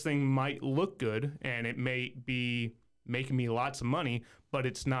 this thing might look good and it may be making me lots of money, but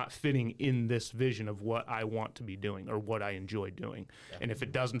it's not fitting in this vision of what I want to be doing or what I enjoy doing. Yeah. And if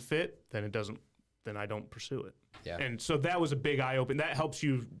it doesn't fit, then I don't pursue it. Yeah. And so that was a big eye open. That helps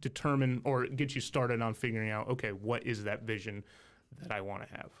you determine or get you started on figuring out, okay, what is that vision that I want to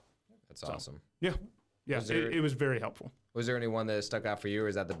have? That's awesome. Yeah. Yeah. It was very helpful. Was there anyone that stuck out for you, or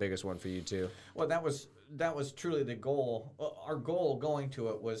is that the biggest one for you too? Well, that was truly the goal. Our goal going to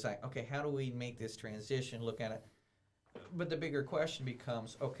it was okay, how do we make this transition, look at it? But the bigger question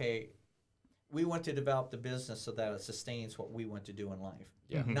becomes, okay, we want to develop the business so that it sustains what we want to do in life,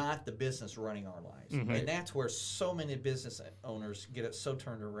 not the business running our lives. Mm-hmm. And that's where so many business owners get it so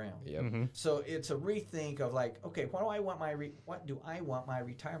turned around. Yep. Mm-hmm. So it's a rethink of okay, what do I want my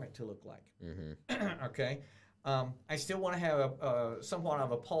retirement to look like? Mm-hmm. Okay, I still want to have somewhat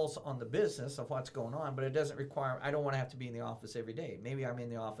of a pulse on the business of what's going on, but it doesn't require. I don't want to have to be in the office every day. Maybe I'm in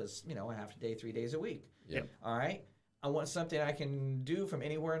the office, a half a day, 3 days a week. Yep. All right. I want something I can do from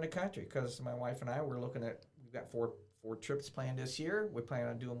anywhere in the country because my wife and I were looking at, we've got four trips planned this year. We plan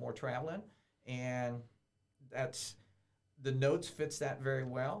on doing more traveling, and the notes fits that very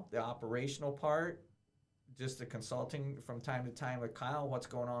well. The operational part, just the consulting from time to time with Kyle, what's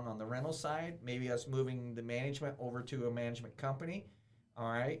going on the rental side, maybe us moving the management over to a management company,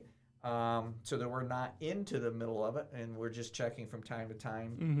 all right, so that we're not into the middle of it, and we're just checking from time to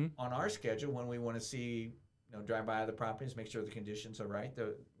time on our schedule when we want to see, drive by the properties, make sure the conditions are right,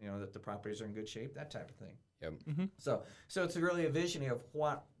 that the properties are in good shape, that type of thing. Yep. Mm-hmm. So it's really a vision of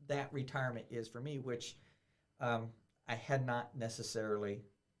what that retirement is for me, which I had not necessarily.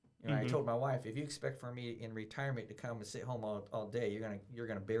 I told my wife, if you expect for me in retirement to come and sit home all day, you're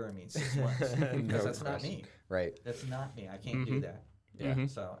gonna bury me in 6 months because that's not me. Right. That's not me. I can't do that. Yeah.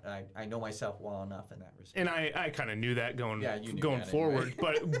 So I know myself well enough in that respect. And I kind of knew that going You knew going that forward,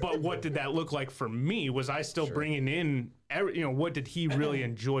 anyway. but what did that look like for me? Was I still bringing in, what did he really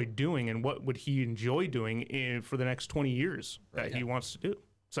enjoy doing, and what would he enjoy doing for the next 20 years that he wants to do?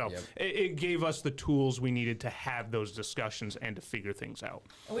 So it gave us the tools we needed to have those discussions and to figure things out.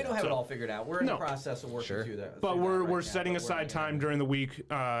 And we don't have it all figured out. We're in the process of working through that. But through that we're right now, setting but aside time during the week,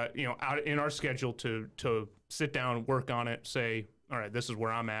 out in our schedule to sit down, work on it, say, all right, this is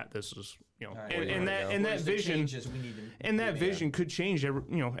where I'm at. This is right, and that Where's the vision. changes we need to And that be vision could change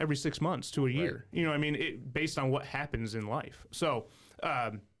every 6 months to a year. I mean, based on what happens in life. So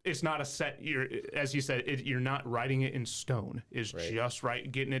it's not a set. As you said, you're not writing it in stone. It's just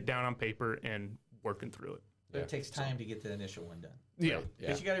getting it down on paper and working through it. But it takes time to get the initial one done. Yeah.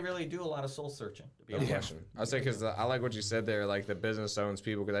 Because you got to really do a lot of soul searching. To be No question. I say because I like what you said there, like the business owns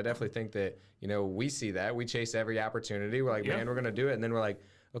people, because I definitely think that we see that we chase every opportunity. We're like, man, we're gonna do it, and then we're like,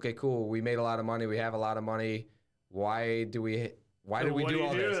 okay, cool, we made a lot of money, we have a lot of money. Why did we do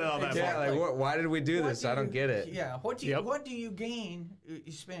all this? Exactly. Like why did we do this? I don't get it. Yeah. What do you gain? You're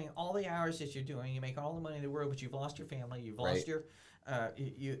spending all the hours that you're doing. You make all the money in the world, but you've lost your family. You've lost your.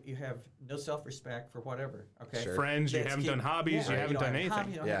 You have no self-respect for whatever. Okay. Sure. Friends, you haven't done hobbies, you haven't done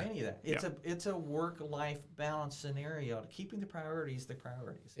anything. You don't have any of that. It's a work-life balance scenario. Keeping the priorities.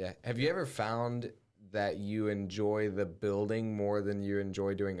 Yeah. Have you ever found that you enjoy the building more than you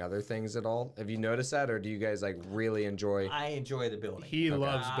enjoy doing other things at all? Have you noticed that, or do you guys like really enjoy? I enjoy the building. He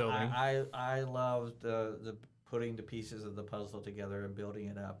loves building. I love the putting the pieces of the puzzle together and building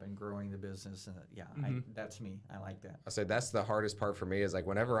it up and growing the business. And that's me. I like that. I say that's the hardest part for me is like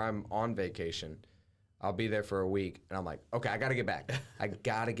whenever I'm on vacation, I'll be there for a week and I'm like, okay, I got to get back. I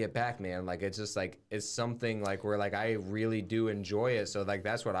got to get back, man. Like, it's just like, it's something like where like I really do enjoy it. So like,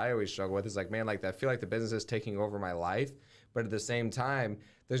 that's what I always struggle with is like, man, like I feel like the business is taking over my life. But at the same time,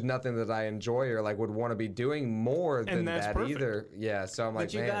 there's nothing that I enjoy or like would want to be doing more than that either. Yeah. So I'm like,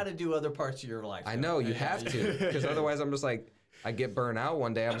 but you got to do other parts of your life. I know you have to, because otherwise I'm just like, I get burnt out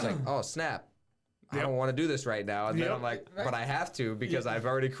one day. I'm just like, oh snap, I don't want to do this right now. And then I'm like, but I have to because I've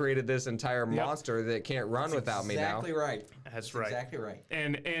already created this entire monster that can't run without me now. Exactly right. That's right. Exactly right.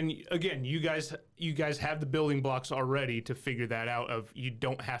 And again, you guys have the building blocks already to figure that out. Of you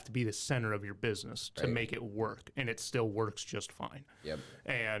don't have to be the center of your business to make it work, and it still works just fine. Yep.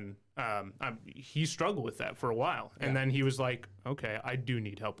 And he struggled with that for a while, and then he was like, okay, I do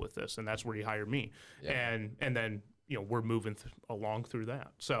need help with this, and that's where he hired me. Yep. And then we're moving along through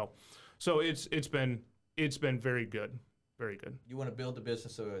that. So it's been very good. Very good. You want to build the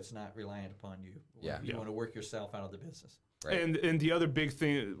business so it's not reliant upon you. You want to work yourself out of the business. Right. And the other big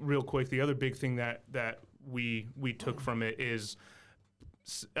thing, real quick, the other big thing that we took from it is,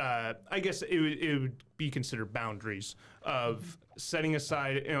 I guess it would be considered boundaries of setting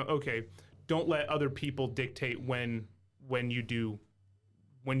aside. Okay, don't let other people dictate when you do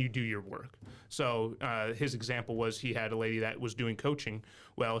your work. So his example was he had a lady that was doing coaching.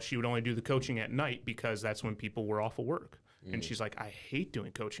 Well, she would only do the coaching at night because that's when people were off of work. And she's like, I hate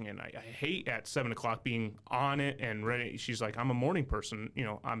doing coaching at night. I hate at 7 o'clock being on it and ready. She's like, I'm a morning person.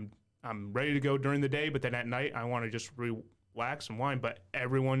 I'm ready to go during the day, but then at night I want to just relax and wind. But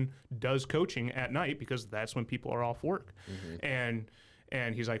everyone does coaching at night because that's when people are off work. And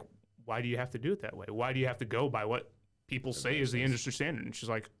he's like, why do you have to do it that way? Why do you have to go by what people say is the industry standard? And she's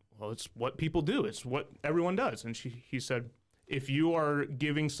like, well, it's what people do. It's what everyone does. And he said, if you are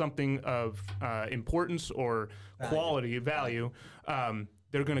giving something of importance or quality, value,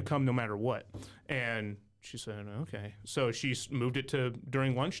 they're going to come no matter what. And she said, okay. So she moved it to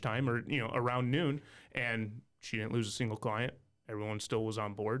during lunchtime or around noon, and she didn't lose a single client. Everyone still was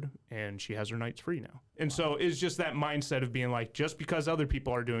on board, and she has her nights free now. And so it's just that mindset of being like, just because other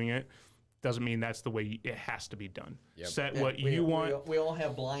people are doing it doesn't mean that's the way it has to be done. Set what you want. We all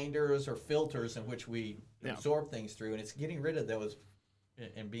have blinders or filters in which we absorb things through, and it's getting rid of those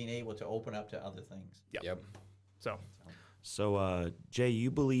and being able to open up to other things. Yep. So Jay,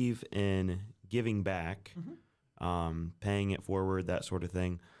 you believe in giving back, paying it forward, that sort of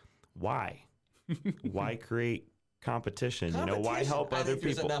thing. Why? Why create competition? Why help other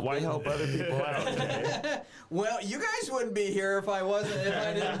people? Why help other people out? Well, you guys wouldn't be here if I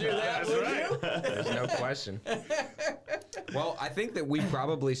didn't do that, would you? There's no question. Well, I think that we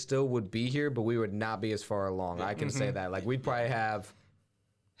probably still would be here, but we would not be as far along. I can say that. Like, we'd probably have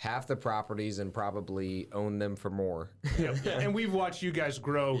half the properties and probably own them for more. And we've watched you guys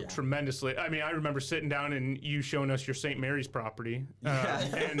grow tremendously. I mean, I remember sitting down and you showing us your St. Mary's property,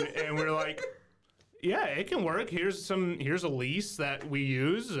 and we're like, yeah, it can work. Here's a lease that we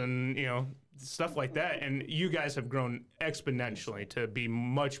use, and stuff like that. And you guys have grown exponentially to be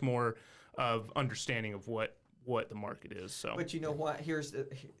much more of understanding of what the market is. So, But you know what?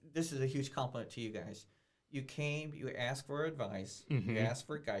 This is a huge compliment to you guys. You came, you asked for advice, you asked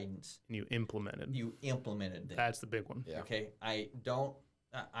for guidance, and you implemented. you implemented them. That's the big one. Yeah. Okay,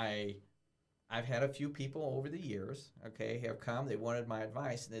 I've had a few people over the years, okay, have come, they wanted my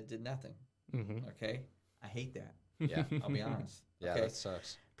advice and it did nothing. Okay, I hate that. Yeah. I'll be honest. Yeah, Okay? that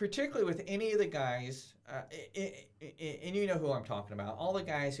sucks. Particularly with any of the guys, and you know who I'm talking about, all the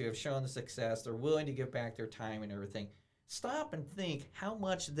guys who have shown the success, they're willing to give back their time and everything. Stop and think how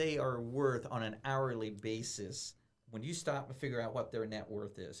much they are worth on an hourly basis when you stop and figure out what their net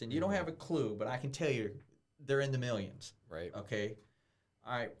worth is. And you don't have a clue, but I can tell you they're in the millions. Right. Okay.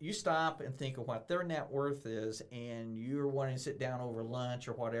 All right. You stop and think of what their net worth is, and you're wanting to sit down over lunch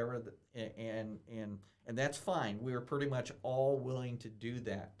or whatever, and that's fine. We are pretty much all willing to do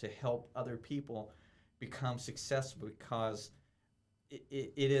that to help other people become successful because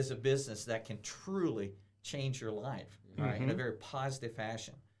it is a business that can truly change your life, all right, in a very positive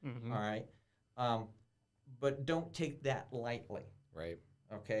fashion. All right. But don't take that lightly. Right.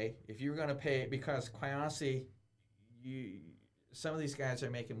 Okay, if you're going to pay, because quite honestly, some of these guys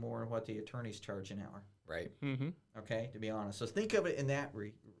are making more than what the attorneys charge an hour. Right. Okay, to be honest. So think of it in that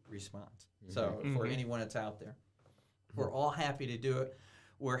response. So for anyone that's out there, we're all happy to do it.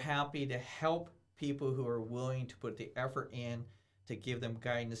 We're happy to help people who are willing to put the effort in to give them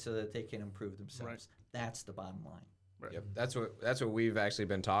guidance so that they can improve themselves. Right. That's the bottom line. Right. Yep. That's what we've actually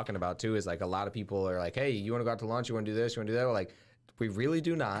been talking about too. Is like a lot of people are like, "Hey, you want to go out to lunch? You want to do this? You want to do that?" We're like, we really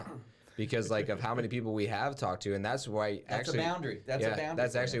do not, because like of how many people we have talked to, and that's why That's actually a boundary. That's a boundary.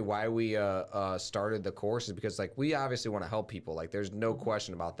 That's for actually them. why we started the course, is because like we obviously want to help people. Like there's no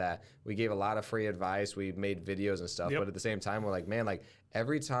question about that. We gave a lot of free advice. We made videos and stuff, but at the same time, we're like, man, like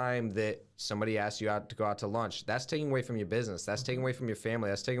every time that somebody asks you out to go out to lunch, that's taking away from your business. That's taking away from your family.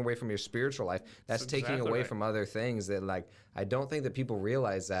 That's taking away from your spiritual life. That's taking exactly away right. from other things that like I don't think that people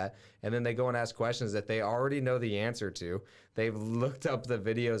realize that. And then they go and ask questions that they already know the answer to. They've looked up the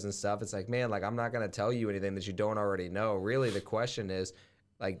videos and stuff. It's like, man, like I'm not going to tell you anything that you don't already know. Really, the question is,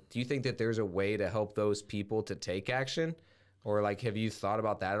 like, do you think that there's a way to help those people to take action? Or like, have you thought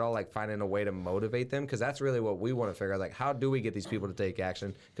about that at all? Like finding a way to motivate them? Because that's really what we want to figure out. Like, how do we get these people to take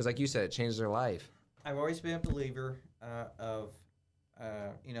action? Because like you said, it changed their life. I've always been a believer of,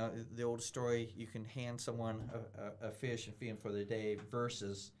 you know, the old story, you can hand someone a fish and feed them for the day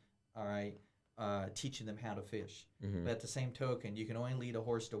versus, all right, teaching them how to fish. But at the same token, you can only lead a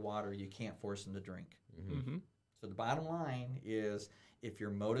horse to water. You can't force them to drink. So the bottom line is, if you're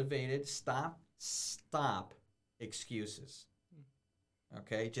motivated, stop excuses.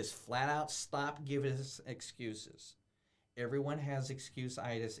 Okay, just flat out stop giving us excuses. Everyone has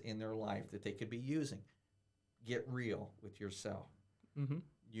excuse-itis in their life that they could be using. Get real with yourself.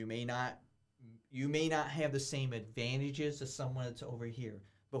 You may not have the same advantages as someone that's over here,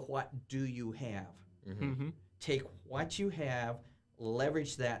 but what do you have? Take what you have,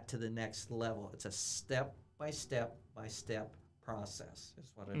 leverage that to the next level. It's a step by step process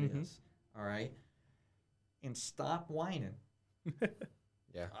is what it is. All right, and stop whining.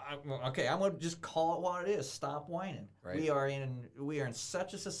 Yeah. Okay, I'm gonna just call it what it is. Stop whining. Right. We are in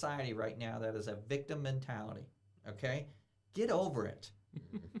such a society right now that is a victim mentality. Okay, get over it.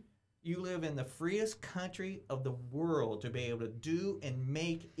 You live in the freest country of the world to be able to do and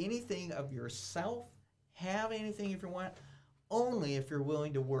make anything of yourself, have anything if you want, only if you're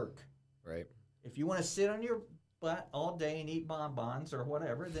willing to work. Right. If you want to sit on your butt all day and eat bonbons or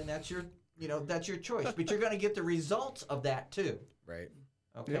whatever, then that's your choice. But you're going to get the results of that too. Right.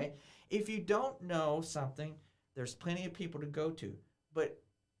 Okay. If you don't know something, there's plenty of people to go to, but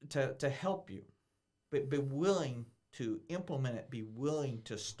to help you, but be willing to implement it, be willing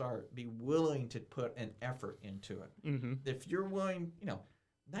to start, be willing to put an effort into it. If you're willing,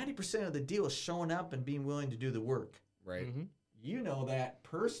 90% of the deal is showing up and being willing to do the work. Right. You know that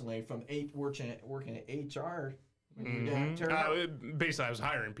personally from working at HR. When you're down at Basically, I was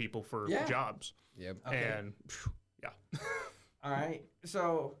hiring people for jobs. Yep. Okay. And yeah. All right.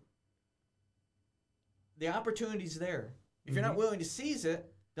 So the opportunity's there. If you're not willing to seize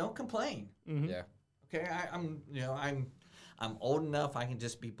it, don't complain. Yeah. Okay. I'm old enough. I can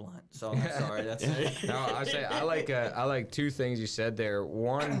just be blunt. So I'm sorry. That's No, I like two things you said there.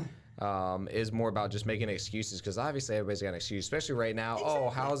 One is more about just making excuses, because obviously everybody's got an excuse, especially right now. Oh,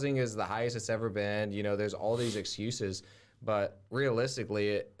 housing is the highest it's ever been. There's all these excuses, but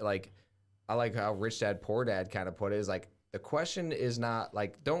realistically, I like how Rich Dad Poor Dad kind of put it, is like the question is not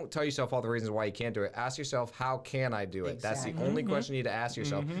like, don't tell yourself all the reasons why you can't do it. Ask yourself, how can I do it? That's the Exactly. only question you need to ask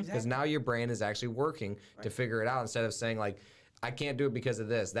yourself, because now your brain is actually working to figure it out instead of saying like, I can't do it because of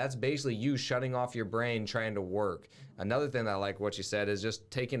this. That's basically you shutting off your brain trying to work. Another thing that I like what you said is just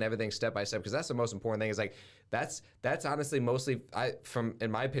taking everything step by step, because that's the most important thing. Is like that's honestly mostly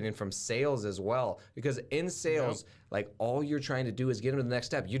in my opinion, from sales as well. Because in sales, like all you're trying to do is get them to the next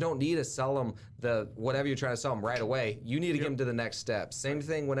step. You don't need to sell them whatever you're trying to sell them right away. You need to get them to the next step. Same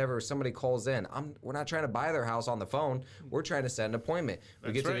thing whenever somebody calls in. We're not trying to buy their house on the phone. We're trying to set an appointment.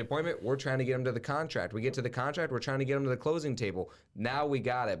 We get to the appointment, we're trying to get them to the contract. We get to the contract, we're trying to get them to the closing table. Now we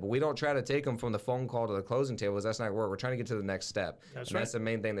got it, but we don't try to take them from the phone call to the closing table, because that's not work. We're trying to get to the next step. That's the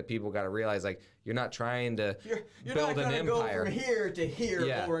main thing that people got to realize. Like, you're not trying to You're build not an going to go empire. from here to here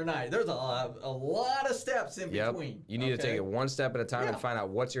overnight. There's a lot of steps in between. You need to take it one step at a time and find out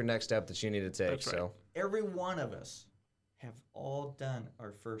what's your next step that you need to take. So every one of us have all done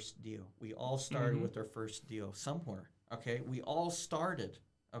our first deal. We all started with our first deal somewhere. Okay, we all started.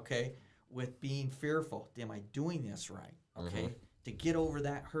 Okay, with being fearful. Am I doing this right? Okay, to get over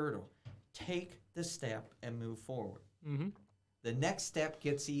that hurdle, take the step and move forward. The next step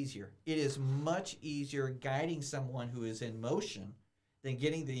gets easier. It is much easier guiding someone who is in motion than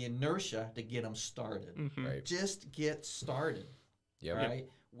getting the inertia to get them started. Right. Just get started. Right?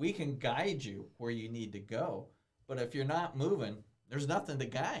 We can guide you where you need to go, but if you're not moving, there's nothing to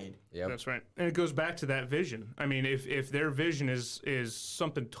guide. That's right. And it goes back to that vision. I mean, if their vision is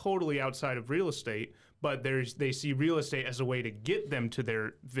something totally outside of real estate, but they see real estate as a way to get them to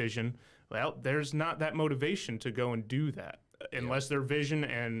their vision, well, there's not that motivation to go and do that. Unless their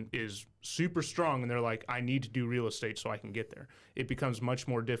vision is super strong and they're like, I need to do real estate so I can get there. It becomes much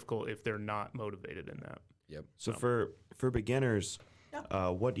more difficult if they're not motivated in that. So for beginners,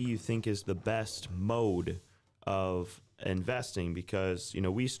 what do you think is the best mode of investing? Because,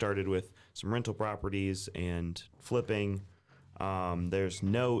 we started with some rental properties and flipping. There's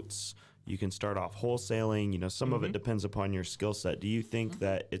notes. You can start off wholesaling. Some of it depends upon your skill set. Do you think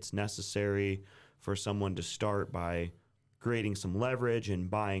that it's necessary for someone to start by creating some leverage and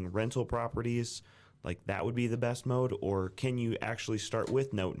buying rental properties? Like that would be the best mode? Or can you actually start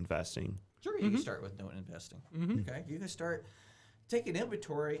with note investing? Sure, you can start with note investing. Okay, you can start taking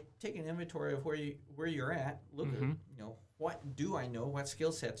inventory of where you're at. Look at what do I know? What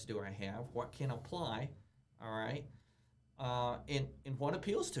skill sets do I have? What can apply? All right, and what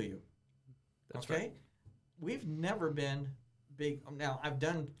appeals to you? That's okay, right. We've never been big. Now I've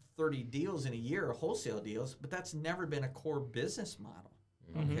done 30 deals in a year, wholesale deals, but that's never been a core business model.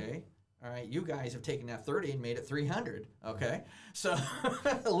 Okay. All right, you guys have taken that 30 and made it 300. Okay, so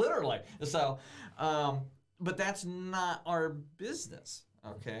literally. So, but that's not our business.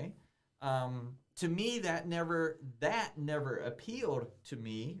 Okay, to me that never appealed to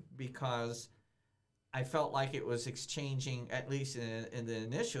me, because I felt like it was exchanging, at least in the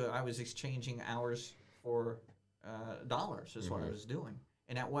initial, I was exchanging hours for dollars is what I was doing,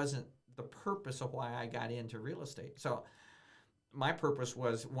 and that wasn't the purpose of why I got into real estate. So my purpose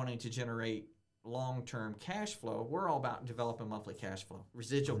was wanting to generate long-term cash flow. We're all about developing monthly cash flow,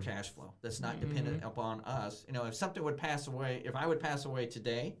 residual cash flow that's not dependent upon us. If something would pass away, if I would pass away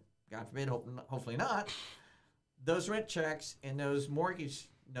today, God forbid, hopefully not, those rent checks and those mortgage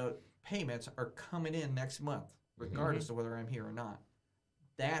note payments are coming in next month, regardless of whether I'm here or not.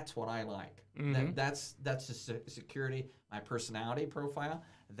 That's what I like. That's the security, my personality profile.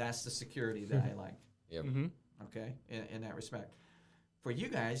 That's the security that I like. Okay, in that respect. For you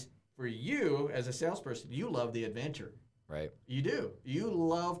guys, for you as a salesperson, you love the adventure. Right. You do. You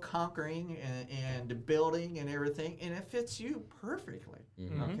love conquering and building and everything, and it fits you perfectly.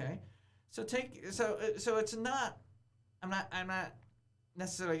 Okay, so it's not. I'm not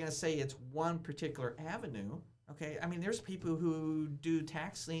necessarily going to say it's one particular avenue. Okay, I mean, there's people who do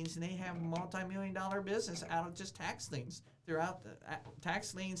tax liens and they have multi-million-dollar business out of just tax liens throughout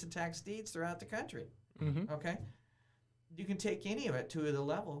tax liens and tax deeds throughout the country. Okay, you can take any of it to the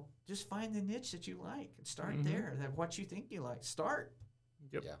level. Just find the niche that you like and start there. That what you think you like. Start.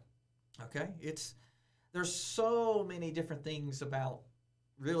 Yep. Yeah. Okay, there's so many different things about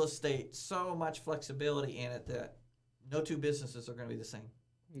real estate, so much flexibility in it that no two businesses are going to be the same.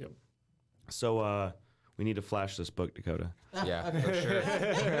 Yep. So we need to flash this book, Dakota. Yeah, for sure.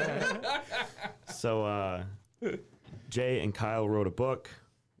 So Jay and Kyle wrote a book.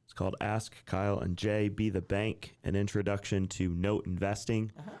 It's called Ask Kyle and Jay Be the Bank, An Introduction to Note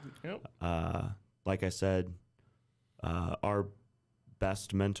Investing. Yep. Like I said, our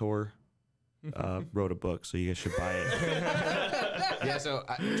best mentor wrote a book, so you guys should buy it. Yeah, so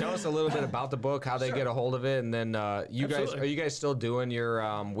tell us a little bit about the book, how they get a hold of it, and then you guys Absolutely. are you guys still doing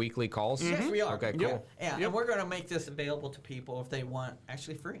your weekly calls? Yes, we are. Okay, Yep. cool. Yeah, and we're going to make this available to people if they want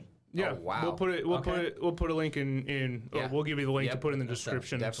actually free. Yeah, Oh, wow. We'll put it. We'll Okay. put a link in. Or Yeah. we'll give you the link to Yep. put in the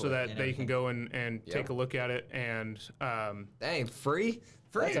description so definitely. that And they can everything. go and take a look at it. And Dang, free?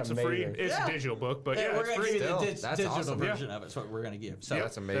 Free. That's it's a free. amazing. It's Yeah. a digital book, but Yeah, yeah, we're it's going to free. give you the Still, that's digital awesome. version of it. That's what we're going to give. So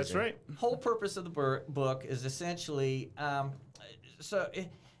That's amazing. That's right. whole purpose of the book is essentially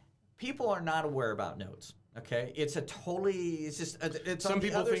people are not aware about notes. Okay, it's just it's Some on the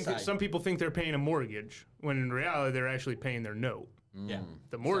people other think side. some people think they're paying a mortgage when in reality they're actually paying their note. Yeah,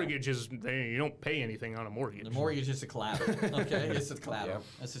 The mortgage is you don't pay anything on a mortgage. the mortgage is a collateral. Okay, it's a collateral.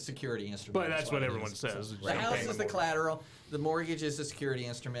 It's a security instrument. But that's what it everyone is. says. So is the you're house paying is a the mortgage. collateral. The mortgage is the security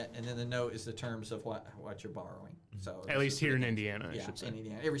instrument, and then the note is the terms of what you're borrowing. So At least here in Indiana, I should say. in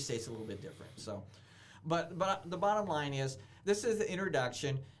Indiana, every state's a little bit different. So, but the bottom line is, this is the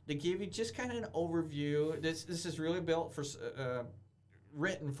introduction to give you just kind of an overview. This is really built for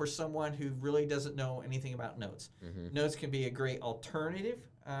written for someone who really doesn't know anything about notes. Notes can be a great alternative,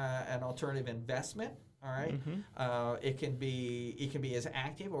 an alternative investment. All right, it can be as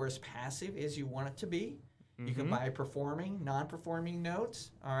active or as passive as you want it to be. You can buy performing, non-performing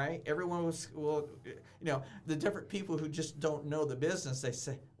notes. All right, everyone will, the different people who just don't know the business. They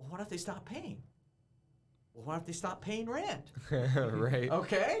say, well, what if they stop paying? Well, what if they stop paying rent? Right.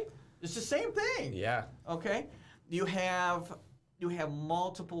 Okay, it's the same thing. Yeah. Okay, you have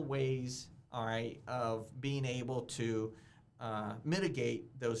multiple ways, all right, of being able to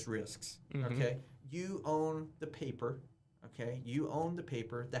mitigate those risks. Okay, you own the paper. Okay, you own the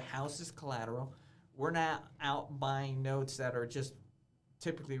paper. The house is collateral. We're not out buying notes that are just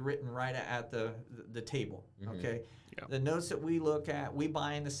typically written right at the table. Okay, Yeah. the notes that we look at, we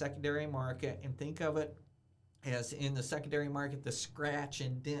buy in the secondary market, and think of it as in the secondary market, the scratch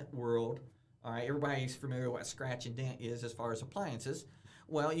and dent world. All right, everybody's familiar with what scratch and dent is as far as appliances.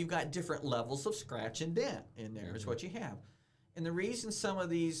 Well, you've got different levels of scratch and dent in there is what you have. And the reason some of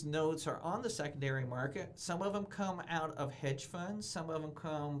these notes are on the secondary market, some of them come out of hedge funds, some of them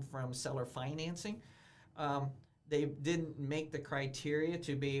come from seller financing. They didn't make the criteria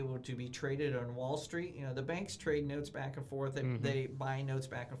to be able to be traded on Wall Street. The banks trade notes back and forth. They buy notes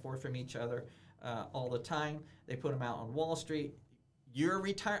back and forth from each other all the time. They put them out on Wall Street.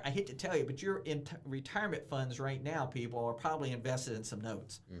 I hate to tell you, but your retirement funds right now, people, are probably invested in some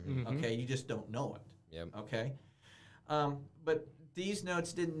notes. Okay, you just don't know it. Yep. Okay, but these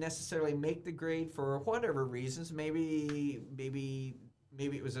notes didn't necessarily make the grade for whatever reasons. Maybe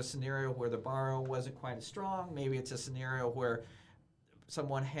it was a scenario where the borrower wasn't quite as strong. Maybe it's a scenario where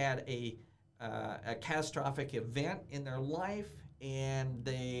someone had a catastrophic event in their life and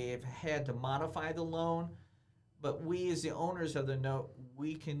they've had to modify the loan. But we, as the owners of the note,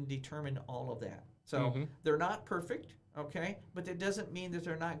 we can determine all of that. So they're not perfect, okay? But that doesn't mean that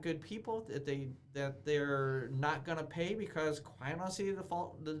they're not good people, that they're not going to pay, because quite honestly,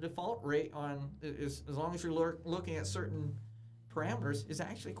 the default rate is, as long as you're looking at certain parameters, is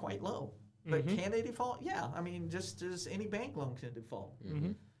actually quite low. But can they default? Yeah. I mean, just as any bank loan can default.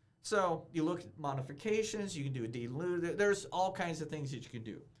 So you look at modifications. You can do a deed in lieu. There's all kinds of things that you can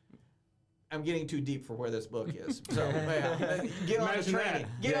do. I'm getting too deep for where this book is. So get on the training.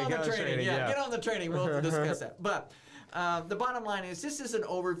 Get on the training. Yeah, get on the training. We'll discuss that. But the bottom line is, this is an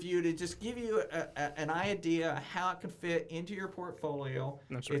overview to just give you an idea how it can fit into your portfolio.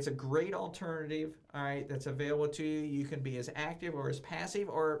 That's right. It's a great alternative, all right, that's available to you. You can be as active or as passive,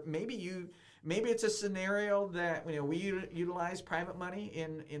 or maybe it's a scenario that we utilize private money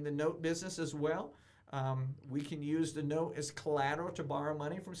in the note business as well. We can use the note as collateral to borrow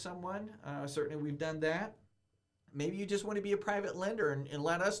money from someone. Certainly, we've done that. Maybe you just want to be a private lender and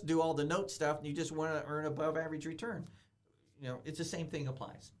let us do all the note stuff, and you just want to earn above average return. It's the same thing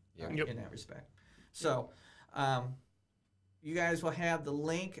applies in that respect. So, you guys will have the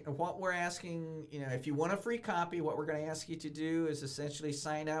link. What we're asking, if you want a free copy, what we're going to ask you to do is essentially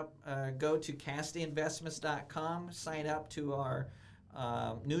sign up. Go to castiinvestments.com, sign up to our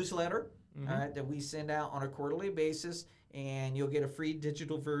newsletter. All right, that we send out on a quarterly basis, and you'll get a free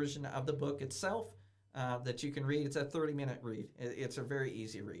digital version of the book itself that you can read. It's a 30-minute read. It's a very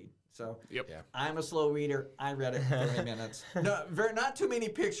easy read. So I'm a slow reader. I read it in 30 minutes. No, not too many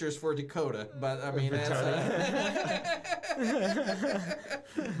pictures for Dakota, but I mean,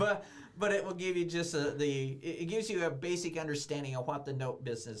 but it will give you just it gives you a basic understanding of what the note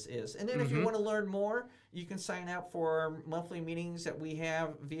business is. And then if you want to learn more, you can sign up for our monthly meetings that we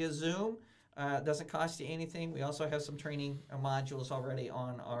have via Zoom. It doesn't cost you anything. We also have some training modules already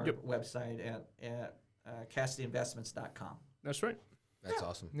on our website at castiinvestments.com. That's right. That's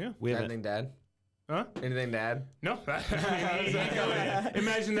awesome. Yeah. We have Anything to add? Huh? Anything to add? No.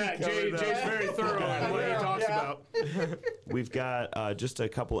 Imagine that. Jay's very thorough on what he talks about. We've got just a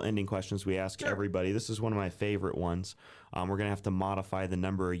couple ending questions we ask everybody. This is one of my favorite ones. We're going to have to modify the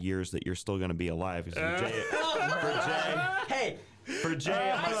number of years that you're still going to be alive. Hey, For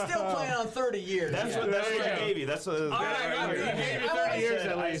Jay, I still plan on 30 years. that's what I gave you. That's what right, I'm I good. Gave you 30 years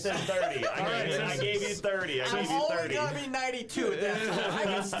at I least. said 30. I gave you 30. I I'm gave you only 30. gonna be 92 at that time. I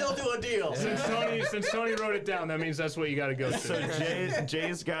can still do a deal. Since Tony wrote it down, that means that's what you got to go So through.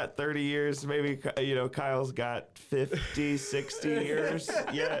 Jay's got 30 years. Maybe, Kyle's got 50, 60 years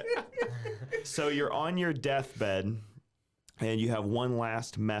yet. So you're on your deathbed, and you have one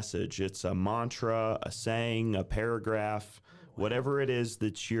last message. It's a mantra, a saying, a paragraph, whatever it is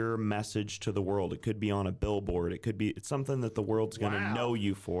that's your message to the world. It could be on a billboard. It's something that the world's going to Wow. know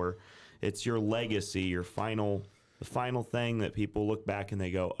you for. It's your legacy, the final thing that people look back and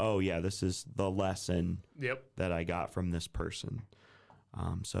they go, oh yeah, this is the lesson Yep. that I got from this person.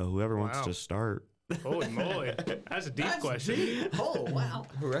 So whoever wants Wow. to start. Holy moly. That's a deep That's question. deep. Oh, wow.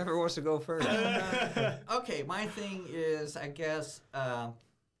 Whoever wants to go first. Okay, my thing is, I guess,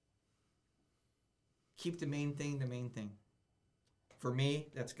 keep the main thing the main thing. For me,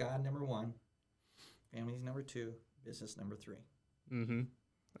 that's God, number one. Family's number two. Business, number three. Mm-hmm.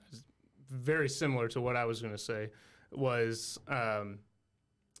 Very similar to what I was going to say was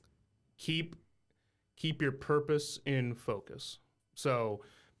keep your purpose in focus. So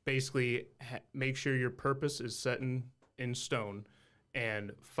basically make sure your purpose is set in stone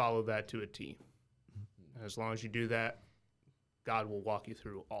and follow that to a T. As long as you do that, God will walk you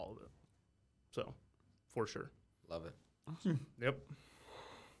through all of it. So, for sure. Love it. Yep.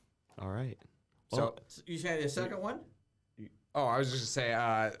 All right. So, You had a second one? I was just gonna say,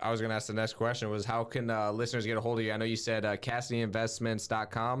 I was gonna ask the next question was how can listeners get a hold of you? I know you said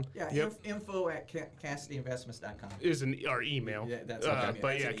CassidyInvestments.com. Yeah, Yep. info at CassidyInvestments.com. Is our email. Yeah, that's okay.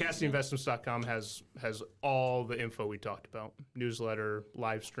 But That's yeah, an CassidyInvestments.com has all the info we talked about: newsletter,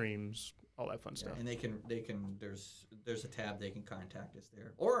 live streams, all that fun stuff. And they can there's a tab they can contact us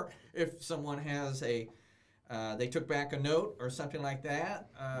there. Or if someone has they took back a note or something like that,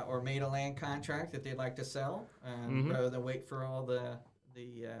 or made a land contract that they'd like to sell, rather than wait for all the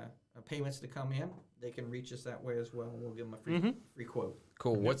payments to come in, they can reach us that way as well. We'll give them a free quote.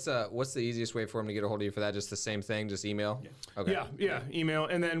 Cool. What's the easiest way for them to get a hold of you for that? Just the same thing, just email? Yeah. Okay. Yeah, email.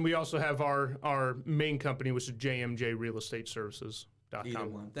 And then we also have our main company, which is jmjrealestateservices.com. Either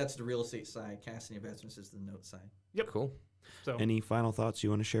one. That's the real estate side. Cassidy Investments is the note side. Yep. Cool. So Any final thoughts you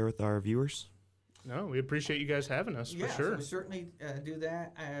want to share with our viewers? no, we appreciate you guys having us Yeah, for sure. so we certainly do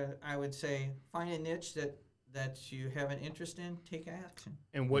that. I would say find a niche that you have an interest in, take action,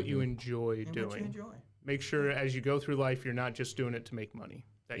 And what you enjoy and doing. what you enjoy. Make sure as you go through life, you're not just doing it to make money.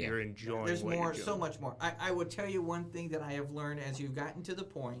 That Yeah. you're enjoying. There's what more, you're doing. so much more. I would tell you one thing that I have learned as you've gotten to the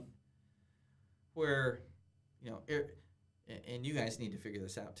point where, and you guys need to figure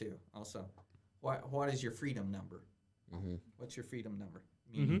this out too. Also, what is your freedom number? Mm-hmm. What's your freedom number?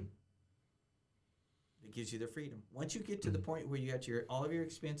 Mhm. Meaning, it gives you the freedom. Once you get to the point where you got all of your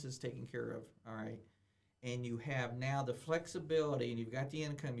expenses taken care of, all right, and you have now the flexibility, and you've got the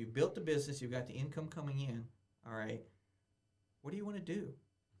income, you built the business, you've got the income coming in, all right. What do you want to do?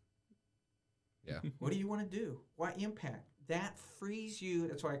 Yeah. What do you want to do? What impact? That frees you.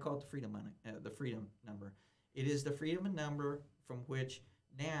 That's why I call it the freedom money, the freedom number. It is the freedom number from which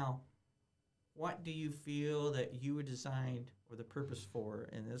now, what do you feel that you were designed or the purpose for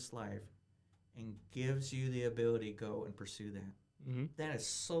in this life, and gives you the ability to go and pursue that. Mm-hmm. That is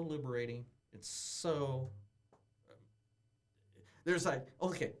so liberating. It's so. There's like,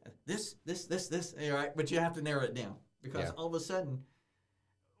 okay, this, all right, but you have to narrow it down because Yeah. all of a sudden,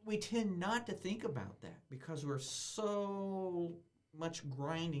 we tend not to think about that because we're so much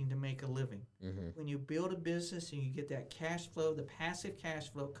grinding to make a living. Mm-hmm. When you build a business and you get that cash flow, the passive cash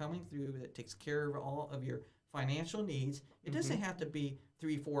flow coming through that takes care of all of your financial needs, it doesn't have to be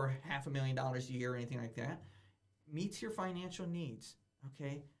 $3, $4, $500,000 a year or anything like that. Meets your financial needs.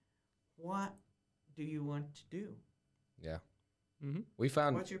 Okay, what do you want to do? Yeah. Mm-hmm. We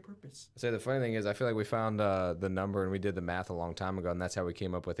found. What's your purpose? So the funny thing is, I feel like we found the number and we did the math a long time ago, and that's how we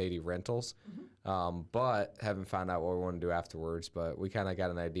came up with 80 rentals. But haven't found out what we want to do afterwards. But we kind of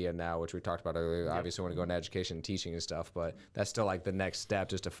got an idea now, which we talked about earlier. Yep. Obviously, we want to go into education and teaching and stuff, but that's still like the next step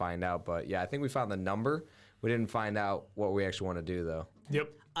just to find out. But yeah, I think we found the number. We didn't find out what we actually want to do though. Yep.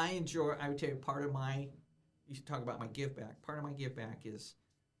 I would tell you, part of my, you should talk about my give back. Part of my give back is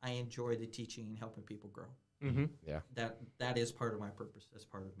I enjoy the teaching and helping people grow. Mm-hmm. Yeah. That is part of my purpose. That's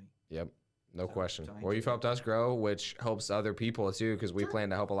part of me. Yep. No question. so I Well, you've helped us grow, which helps other people too, because we plan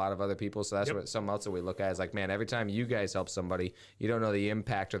to help a lot of other people. So that's Yep. what something else that we look at is like, man, every time you guys help somebody, you don't know the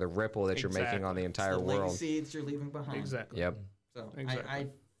impact or the ripple that you're making on the Exactly. entire the world. legacy that you're leaving behind. Exactly. Yep. So Exactly.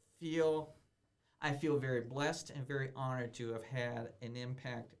 I feel very blessed and very honored to have had an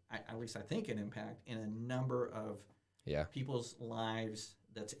impact. At least I think an impact in a number of Yeah. people's lives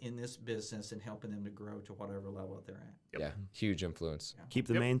that's in this business and helping them to grow to whatever level they're at. Yep. Yeah. Huge influence. Keep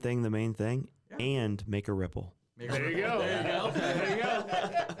the Yep. main thing the main thing, Yeah. and make a ripple. There you go. There you go. There you go.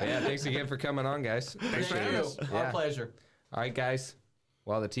 Yeah. Thanks again for coming on, guys. Thank Appreciate you. it. Our Yeah. pleasure. All right, guys.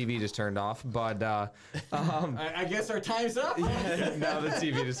 Well, the TV just turned off, but I guess our time's up. now the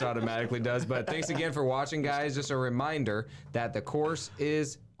TV just automatically does. But thanks again for watching, guys. Just a reminder that the course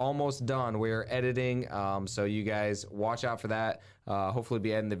is almost done. We're editing, so you guys watch out for that. Hopefully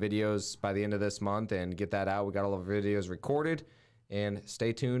be editing the videos by the end of this month and get that out. We got all of our videos recorded. And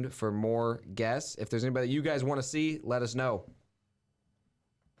stay tuned for more guests. If there's anybody that you guys want to see, let us know.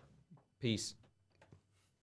 Peace.